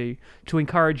invited to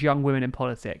encourage young women in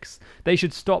politics. They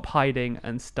should stop hiding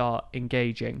and start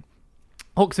engaging.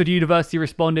 Oxford University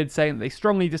responded saying that they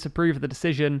strongly disapprove of the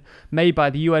decision made by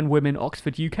the UN Women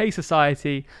Oxford UK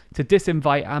Society to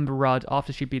disinvite Amber Rudd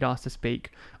after she'd been asked to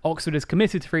speak. Oxford is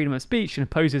committed to freedom of speech and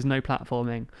opposes no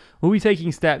platforming. We'll be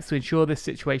taking steps to ensure this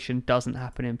situation doesn't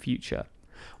happen in future.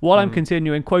 While I'm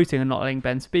continuing quoting and not letting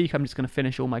Ben speak, I'm just going to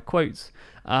finish all my quotes.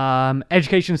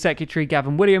 Education Secretary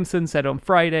Gavin Williamson said on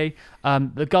Friday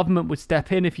the government would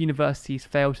step in if universities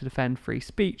fail to defend free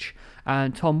speech.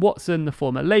 And Tom Watson, the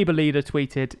former Labour leader,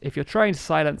 tweeted, "If you're trying to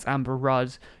silence Amber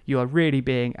Rudd, you are really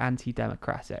being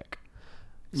anti-democratic."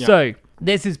 Yeah. So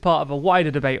this is part of a wider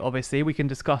debate, obviously. We can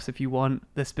discuss, if you want,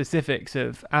 the specifics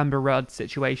of Amber Rudd's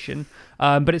situation.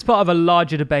 But it's part of a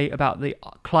larger debate about the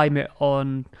climate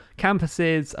on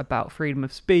campuses, about freedom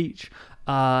of speech,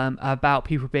 about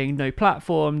people being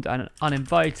no-platformed and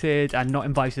uninvited and not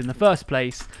invited in the first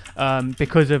place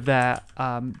because of their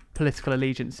political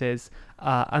allegiances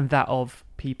and that of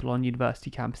people on university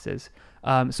campuses.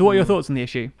 So what are your thoughts on the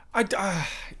issue?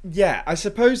 I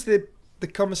suppose the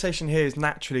conversation here is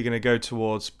naturally going to go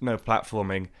towards no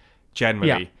platforming generally.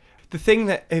 Yeah. The thing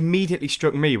that immediately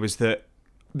struck me was that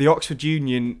the Oxford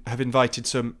Union have invited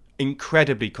some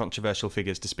incredibly controversial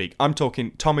figures to speak. I'm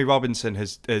talking Tommy Robinson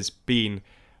has been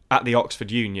at the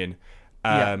Oxford Union.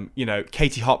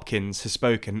 Katie Hopkins has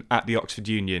spoken at the Oxford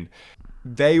Union.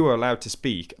 They were allowed to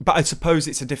speak. But I suppose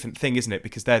it's a different thing, isn't it?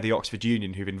 Because they're the Oxford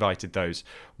Union who've invited those,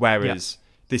 whereas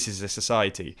this is a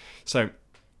society. So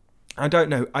I don't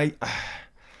know. I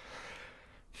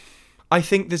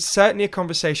think there's certainly a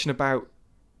conversation about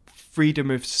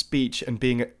freedom of speech and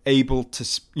being able to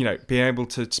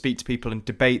speak to people and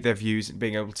debate their views and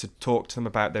being able to talk to them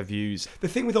about their views. The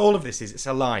thing with all of this is it's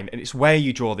a line, and it's where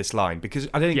you draw this line, because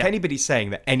I don't think anybody's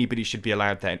saying that anybody should be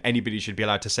allowed there and anybody should be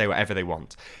allowed to say whatever they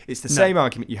want. It's the same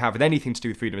argument you have with anything to do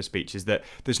with freedom of speech, is that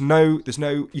there's no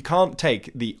you can't take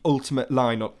the ultimate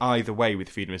line on either way with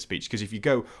freedom of speech, because if you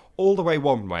go all the way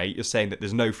one way, you're saying that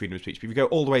there's no freedom of speech. But if you go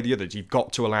all the way the other, you've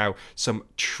got to allow some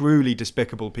truly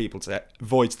despicable people to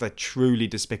voice their truly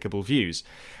despicable views.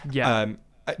 Yeah.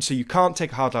 So you can't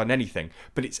take a hard line on anything,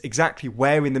 but it's exactly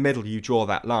where in the middle you draw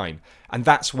that line. And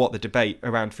that's what the debate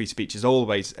around free speech is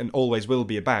always and always will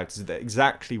be about, is that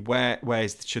exactly where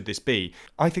should this be?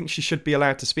 I think she should be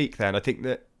allowed to speak there, and I think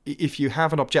that if you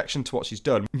have an objection to what she's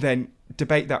done, then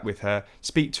debate that with her,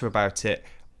 speak to her about it,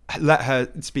 let her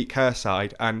speak her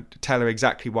side and tell her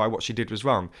exactly why what she did was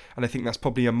wrong. And I think that's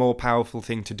probably a more powerful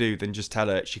thing to do than just tell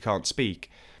her she can't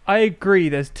speak. I agree.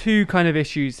 There's two kind of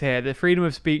issues here, the freedom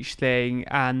of speech thing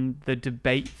and the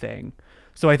debate thing.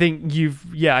 So I think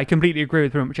I completely agree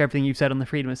with pretty much everything you've said on the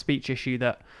freedom of speech issue,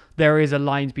 that there is a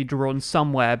line to be drawn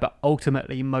somewhere, but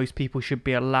ultimately most people should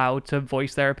be allowed to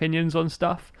voice their opinions on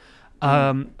stuff.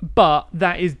 But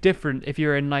that is different if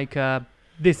you're in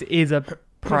this is a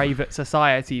private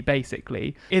society,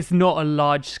 basically. It's not a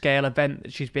large scale event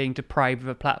that she's being deprived of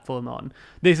a platform on.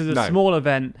 This is a small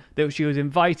event that she was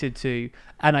invited to,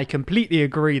 and I completely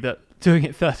agree that doing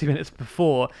it 30 minutes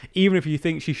before, even if you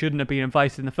think she shouldn't have been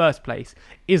invited in the first place,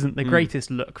 isn't the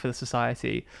greatest look for the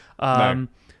society. But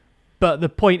the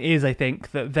point is, I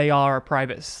think, that they are a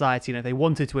private society, and if they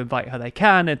wanted to invite her, they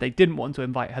can. If they didn't want to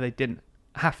invite her, they didn't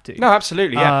have to. No,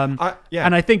 absolutely, yeah.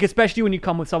 And I think especially when you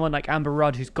come with someone like Amber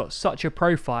Rudd, who's got such a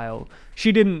profile,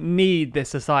 she didn't need this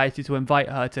society to invite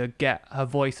her to get her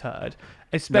voice heard,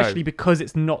 especially because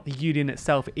it's not the union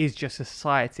itself, it is just a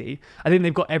society. I think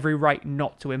they've got every right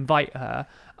not to invite her.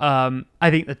 I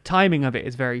think the timing of it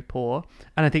is very poor,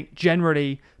 and I think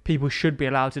generally people should be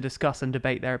allowed to discuss and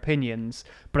debate their opinions,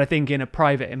 but I think in a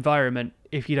private environment,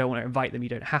 if you don't want to invite them, you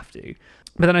don't have to.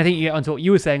 But then I think you get onto what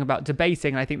you were saying about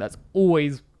debating, and I think that's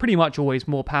pretty much always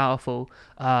more powerful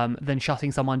than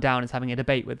shutting someone down as having a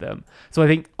debate with them. So I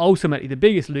think ultimately the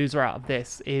biggest loser out of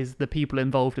this is the people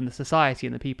involved in the society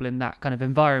and the people in that kind of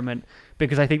environment,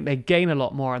 because I think they gain a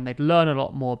lot more and they'd learn a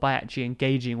lot more by actually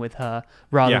engaging with her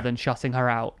rather than shutting her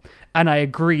out. And I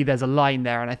agree there's a line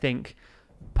there, and I think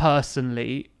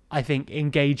personally,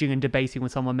 engaging and debating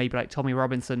with someone maybe like Tommy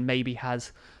Robinson maybe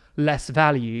has less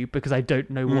value, because I don't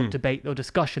know what debate or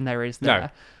discussion there is there. No.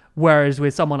 Whereas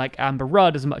with someone like Amber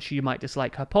Rudd, as much as you might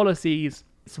dislike her policies,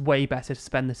 it's way better to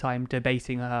spend the time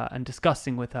debating her and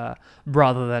discussing with her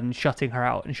rather than shutting her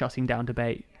out and shutting down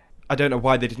debate. I don't know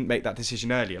why they didn't make that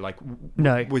decision earlier.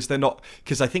 No. Was there not?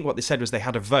 Because I think what they said was they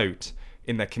had a vote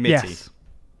in their committee. Yes.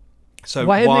 So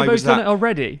why hadn't they voted on it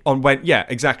already?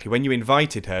 Exactly. When you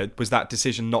invited her, was that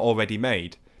decision not already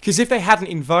made? Because if they hadn't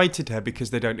invited her because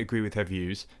they don't agree with her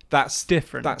views, that's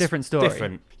different. Different story.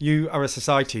 Different. You are a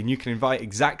society, and you can invite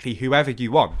exactly whoever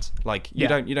you want. You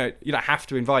don't have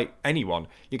to invite anyone.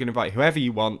 You can invite whoever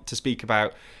you want to speak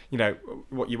about,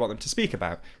 what you want them to speak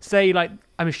about. Say,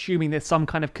 I'm assuming there's some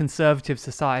kind of conservative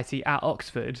society at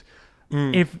Oxford.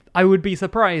 If I would be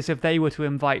surprised if they were to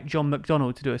invite John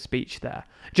McDonnell to do a speech there,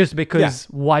 just because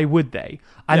why would they?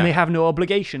 And they have no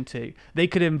obligation to. They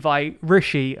could invite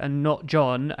Rishi and not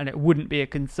John, and it wouldn't be a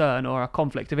concern or a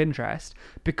conflict of interest,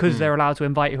 because they're allowed to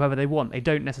invite whoever they want. They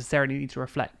don't necessarily need to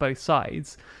reflect both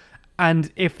sides.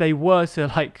 And if they were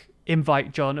to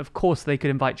invite John, of course they could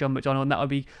invite John McDonnell, and that would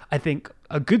be, I think,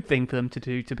 a good thing for them to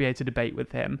do, to be able to debate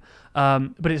with him.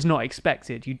 But it's not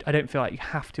expected. I don't feel like you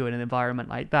have to in an environment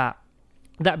like that.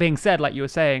 That being said, like you were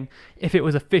saying, if it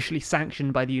was officially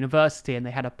sanctioned by the university and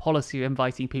they had a policy of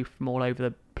inviting people from all over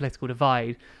the political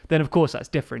divide, then of course that's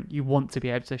different. You want to be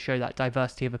able to show that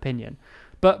diversity of opinion.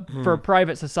 But for a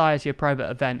private society, a private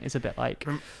event is a bit like,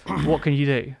 what can you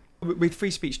do? With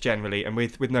free speech generally, and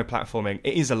with no platforming,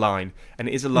 it is a line. And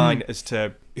it is a line as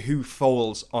to who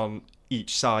falls on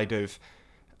each side of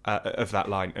that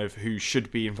line, of who should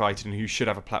be invited and who should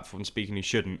have a platform to speak and who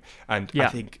shouldn't. And I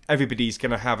think everybody's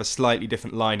going to have a slightly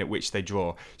different line at which they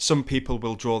draw. Some people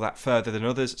will draw that further than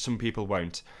others, some people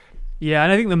won't. Yeah,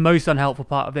 and I think the most unhelpful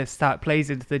part of this, that plays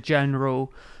into the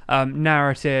general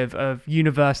narrative of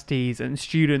universities and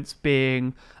students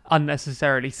being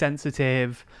unnecessarily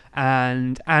sensitive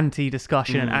and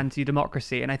anti-discussion and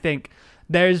anti-democracy. And I think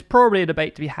there's probably a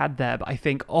debate to be had there, but I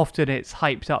think often it's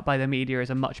hyped up by the media as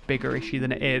a much bigger issue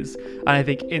than it is. And I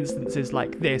think instances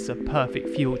like this are perfect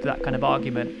fuel to that kind of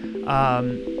argument.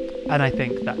 And I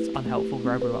think that's unhelpful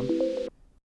for everyone.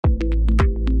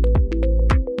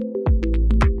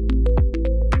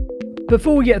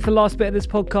 Before we get to the last bit of this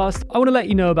podcast, I want to let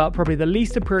you know about probably the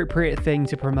least appropriate thing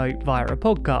to promote via a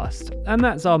podcast, and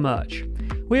that's our merch.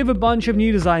 We have a bunch of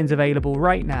new designs available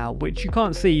right now, which you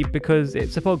can't see because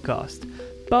it's a podcast.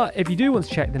 But if you do want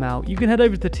to check them out, you can head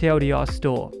over to the TLDR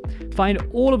store. Find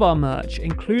all of our merch,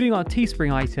 including our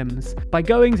Teespring items, by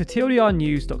going to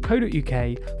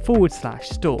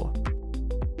tldrnews.co.uk/store.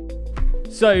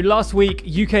 So last week,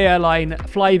 UK airline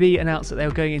Flybe announced that they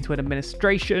were going into an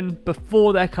administration.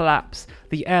 Before their collapse,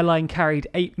 the airline carried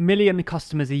 8 million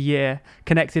customers a year,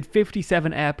 connected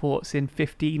 57 airports in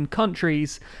 15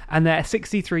 countries, and their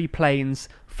 63 planes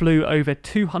flew over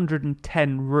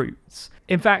 210 routes.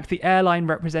 In fact, the airline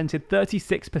represented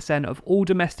 36% of all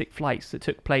domestic flights that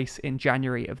took place in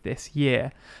January of this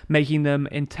year, making them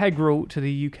integral to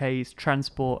the UK's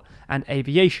transport and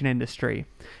aviation industry.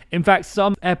 In fact,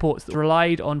 some airports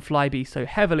relied on Flybe so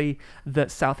heavily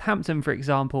that Southampton, for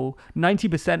example,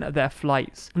 90% of their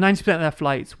flights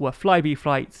were Flybe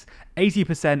flights.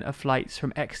 80% of flights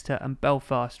from Exeter and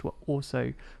Belfast were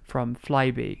also from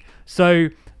Flybe. So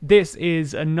this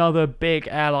is another big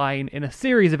airline in a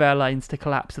series of airlines to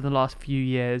collapse in the last few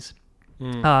years.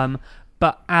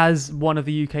 But as one of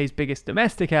the UK's biggest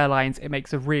domestic airlines, it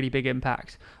makes a really big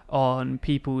impact on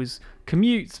people's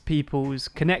commutes, people's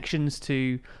connections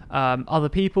to other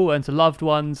people and to loved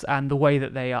ones, and the way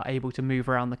that they are able to move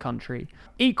around the country.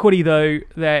 Equally, though,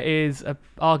 there is an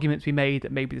argument to be made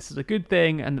that maybe this is a good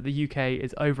thing and that the UK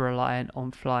is over-reliant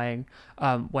on flying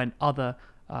when other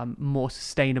more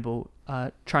sustainable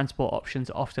transport options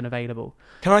are often available.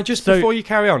 Can I just, before you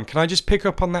carry on, can I just pick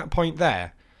up on that point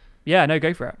there? Yeah, no,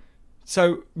 go for it.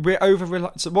 So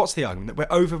So what's the argument? That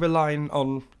we're over-relying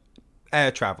on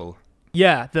air travel?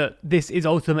 Yeah, that this is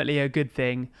ultimately a good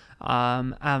thing,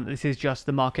 and this is just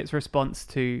the market's response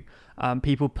to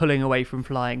people pulling away from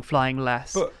flying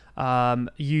less,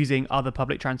 using other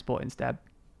public transport instead.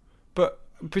 But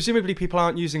presumably people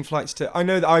aren't using flights to... I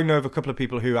know of a couple of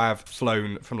people who have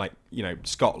flown from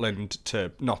Scotland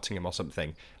to Nottingham or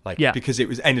something, because it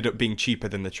was ended up being cheaper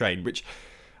than the train, which...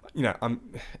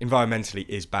 environmentally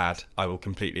is bad. I will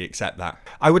completely accept that.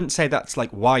 I wouldn't say that's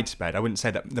widespread. I wouldn't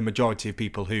say that the majority of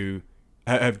people who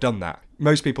have done that.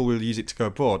 Most people will use it to go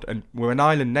abroad, and we're an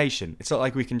island nation. It's not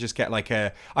like we can just get I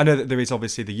know that there is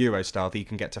obviously the Eurostar that you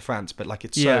can get to France, but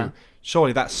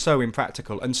surely that's so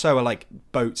impractical, and so are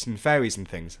boats and ferries and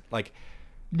things. I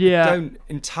don't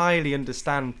entirely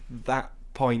understand that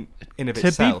point in of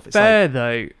itself. To be fair,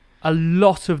 though, a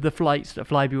lot of the flights that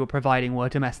Flybe were providing were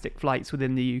domestic flights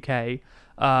within the UK.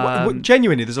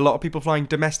 Genuinely, there's a lot of people flying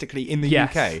domestically in the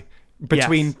UK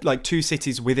between two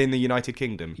cities within the United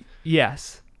Kingdom.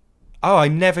 Yes. Oh, I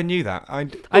never knew that. I'm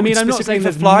not saying for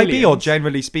Flybe millions. or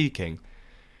generally speaking.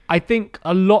 I think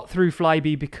a lot through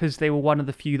Flybe because they were one of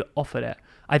the few that offered it.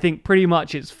 I think pretty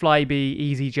much it's Flybe,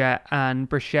 EasyJet, and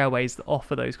British Airways that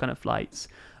offer those kind of flights.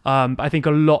 I think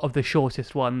a lot of the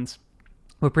shortest ones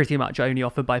were pretty much only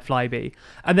offered by Flybe.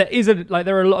 And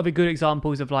there are a lot of good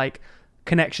examples of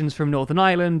connections from Northern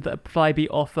Ireland that Flybe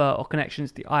offer, or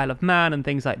connections to the Isle of Man and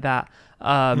things like that,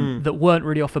 that weren't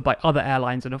really offered by other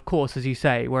airlines. And of course, as you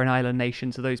say, we're an island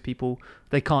nation, so those people,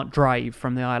 they can't drive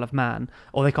from the Isle of Man,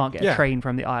 or they can't get a train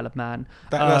from the Isle of Man.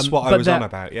 That's what I was on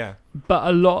about, yeah.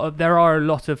 But there are a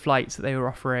lot of flights that they were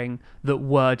offering that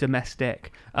were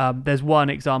domestic. There's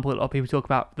one example that a lot of people talk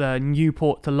about, the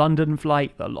Newport to London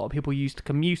flight that a lot of people used to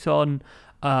commute on.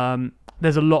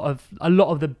 There's a lot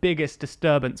of the biggest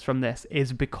disturbance from this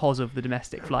is because of the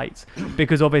domestic flights,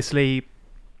 because obviously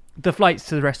the flights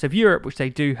to the rest of Europe, which they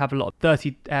do have a lot of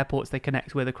 30 airports they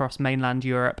connect with across mainland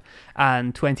Europe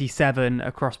and 27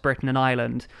 across Britain and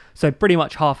Ireland, so pretty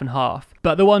much half and half.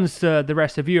 But the ones to the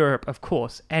rest of Europe, of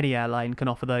course, any airline can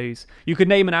offer those. You could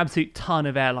name an absolute ton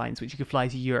of airlines which you could fly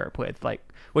to Europe with.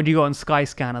 When you go on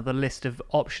Skyscanner, the list of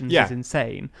options is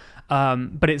insane.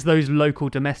 But it's those local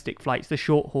domestic flights, the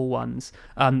short haul ones,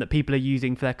 that people are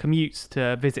using for their commutes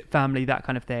to visit family, that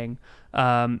kind of thing,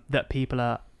 that people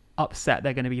are upset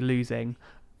they're going to be losing,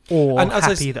 or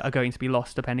happy that are going to be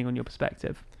lost, depending on your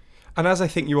perspective. And as I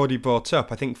think you already brought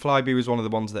up, I think Flybe was one of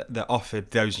the ones that offered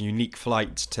those unique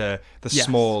flights to the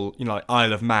small,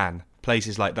 Isle of Man,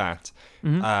 places like that,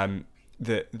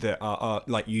 that are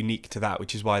unique to that,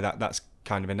 which is why that's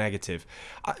kind of a negative.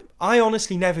 I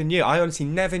honestly never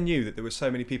knew. That there were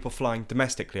so many people flying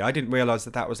domestically. I didn't realise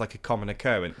that was a common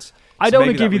occurrence. I don't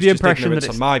want to give you the impression that it's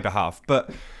on my behalf,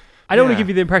 but I don't want to give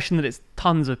you the impression that it's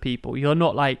tons of people. You're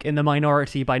not like in the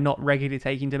minority by not regularly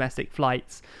taking domestic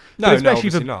flights. No,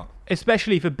 obviously not.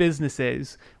 Especially for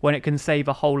businesses, when it can save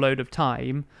a whole load of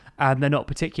time and they're not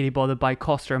particularly bothered by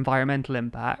cost or environmental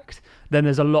impact, then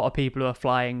there's a lot of people who are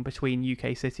flying between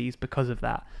UK cities because of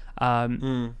that.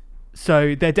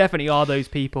 So there definitely are those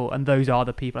people, and those are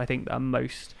the people I think that are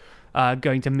most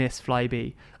going to miss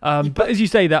Flybe. But as you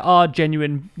say, there are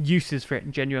genuine uses for it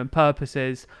and genuine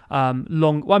purposes. I'm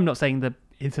not saying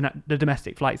the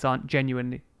domestic flights aren't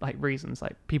genuine like reasons,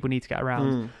 like people need to get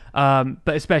around.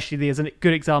 But especially there's a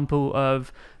good example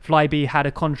of Flybe had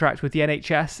a contract with the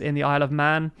NHS in the Isle of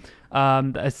Man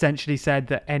that essentially said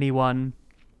that anyone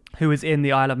who was in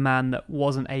the Isle of Man that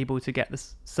wasn't able to get the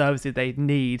services they'd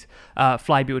need,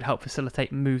 Flybe would help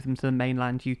facilitate and move them to the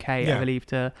mainland UK, I believe,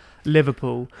 to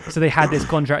Liverpool. So they had this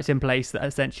contract in place that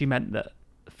essentially meant that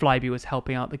Flybe was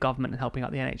helping out the government and helping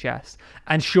out the NHS.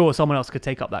 And sure, someone else could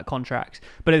take up that contract,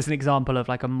 but it's an example of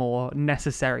like a more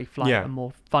necessary flight, a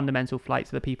more fundamental flight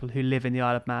to the people who live in the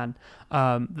Isle of Man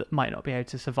that might not be able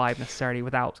to survive necessarily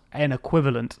without an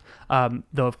equivalent,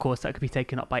 though of course that could be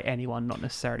taken up by anyone, not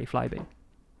necessarily Flybe.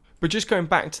 But just going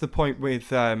back to the point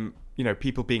with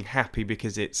people being happy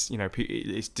because it's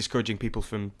it's discouraging people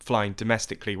from flying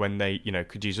domestically when they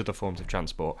could use other forms of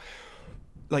transport.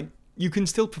 Like, you can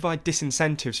still provide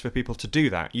disincentives for people to do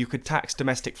that. You could tax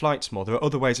domestic flights more. There are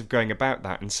other ways of going about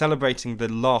that, and celebrating the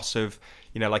loss of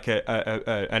like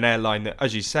an airline that,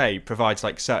 as you say, provides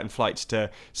like certain flights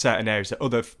to certain areas that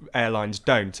other airlines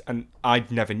don't. And I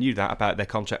never knew that about their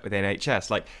contract with the NHS,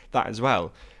 like that as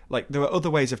well. Like, there are other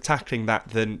ways of tackling that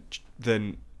than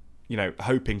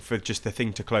hoping for just the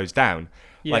thing to close down.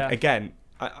 Yeah. Like, again,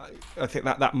 I think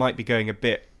that might be going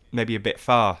maybe a bit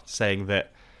far, saying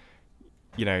that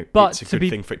but it's a good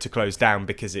thing for it to close down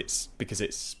because it's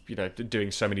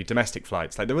doing so many domestic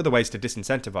flights. Like, there are other ways to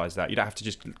disincentivize that. You don't have to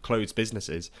just close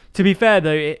businesses. To be fair,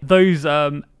 though, those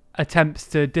attempts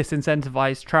to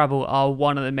disincentivize travel are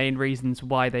one of the main reasons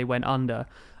why they went under.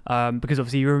 Because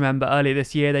obviously you remember earlier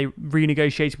this year they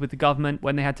renegotiated with the government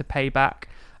when they had to pay back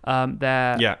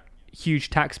their huge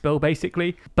tax bill,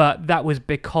 basically. But that was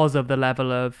because of the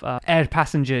level of air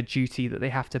passenger duty that they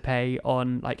have to pay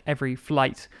on like every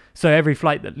flight. So every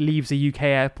flight that leaves a UK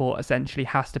airport essentially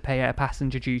has to pay air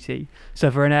passenger duty.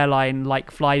 So for an airline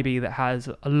like Flybe that has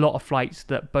a lot of flights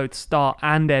that both start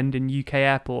and end in UK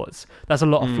airports, that's a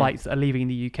lot of flights that are leaving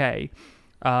the UK.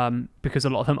 Because a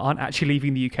lot of them aren't actually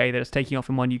leaving the UK, they're just taking off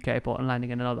in one UK airport and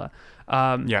landing in another.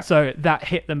 So that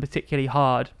hit them particularly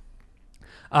hard.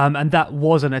 And that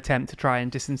was an attempt to try and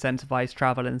disincentivize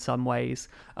travel in some ways,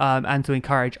 and to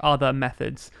encourage other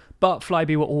methods. But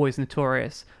Flybe were always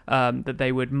notorious that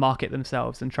they would market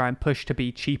themselves and try and push to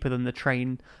be cheaper than the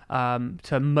train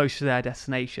to most of their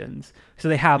destinations. So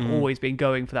they have always been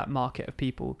going for that market of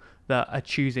people that are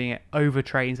choosing it over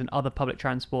trains and other public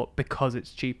transport because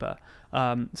it's cheaper.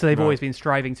 So they've always been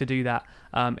striving to do that.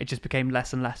 It just became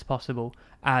less and less possible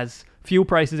as fuel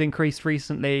prices increased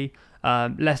recently.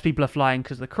 Less people are flying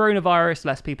because of the coronavirus.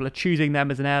 Less people are choosing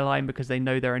them as an airline because they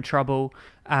know they're in trouble.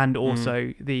 And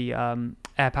also the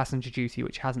air passenger duty,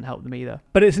 which hasn't helped them either.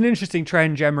 But it's an interesting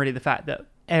trend generally, the fact that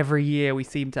every year we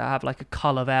seem to have like a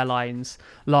cull of airlines.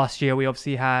 Last year we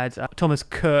obviously had Thomas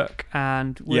Cook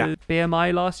and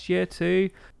BMI last year too.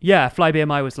 Yeah, Fly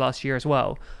BMI was last year as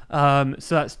well. So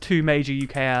that's two major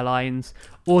UK airlines.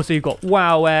 Also you've got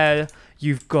WOW Air,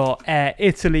 you've got Air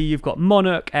Italy, you've got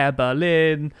Monarch, Air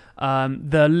Berlin.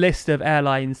 The list of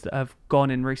airlines that have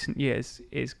gone in recent years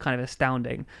is kind of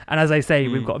astounding. And as I say,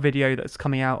 we've got a video that's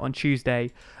coming out on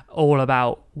Tuesday all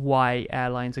about why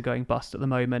airlines are going bust at the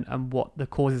moment and what the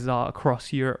causes are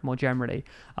across Europe more generally.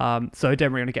 So I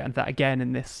don't really want to get into that again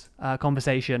in this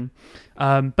conversation.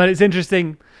 But it's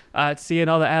interesting to see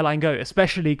another airline go,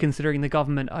 especially considering the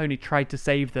government only tried to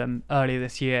save them earlier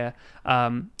this year,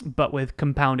 but with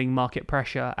compounding market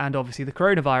pressure and obviously the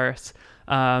coronavirus,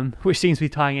 which seems to be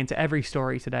tying into every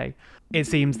story today. It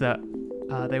seems that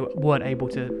they weren't able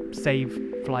to save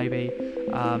Flybe,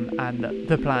 and that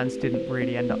the plans didn't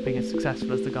really end up being as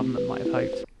successful as the government might have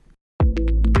hoped.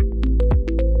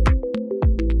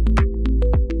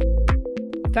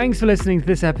 Thanks for listening to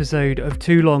this episode of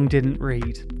Too Long Didn't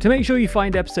Read. To make sure you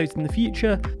find episodes in the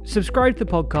future, subscribe to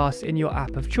the podcast in your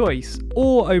app of choice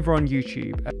or over on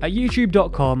YouTube at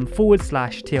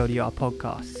youtube.com/TLDR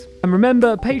podcasts. And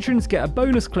remember, patrons get a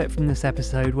bonus clip from this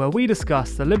episode where we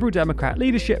discuss the Liberal Democrat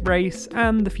leadership race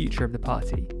and the future of the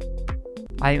party.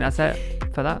 I think that's it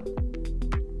for that.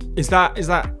 Is that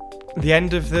the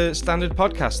end of the standard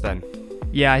podcast then?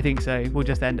 Yeah, I think so. We'll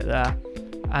just end it there.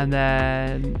 And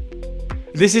then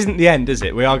This isn't the end, is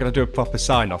it? We are going to do a proper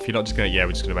sign-off. You're not just going to,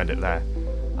 we're just going to end it there.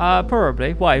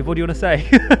 Probably. Why? What do you want to say?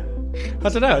 I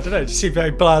don't know. It just seems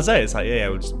very blasé. It's like,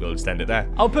 we'll just end it there.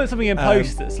 I'll put something in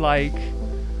post that's like,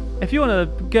 if you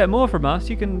want to get more from us,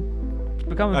 you can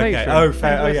become a patron. Oh,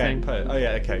 fair. Thanks for listening.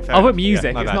 Okay. Fair I'll put enough. music.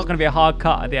 Yeah, my It's bad. not going to be a hard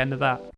cut at the end of that.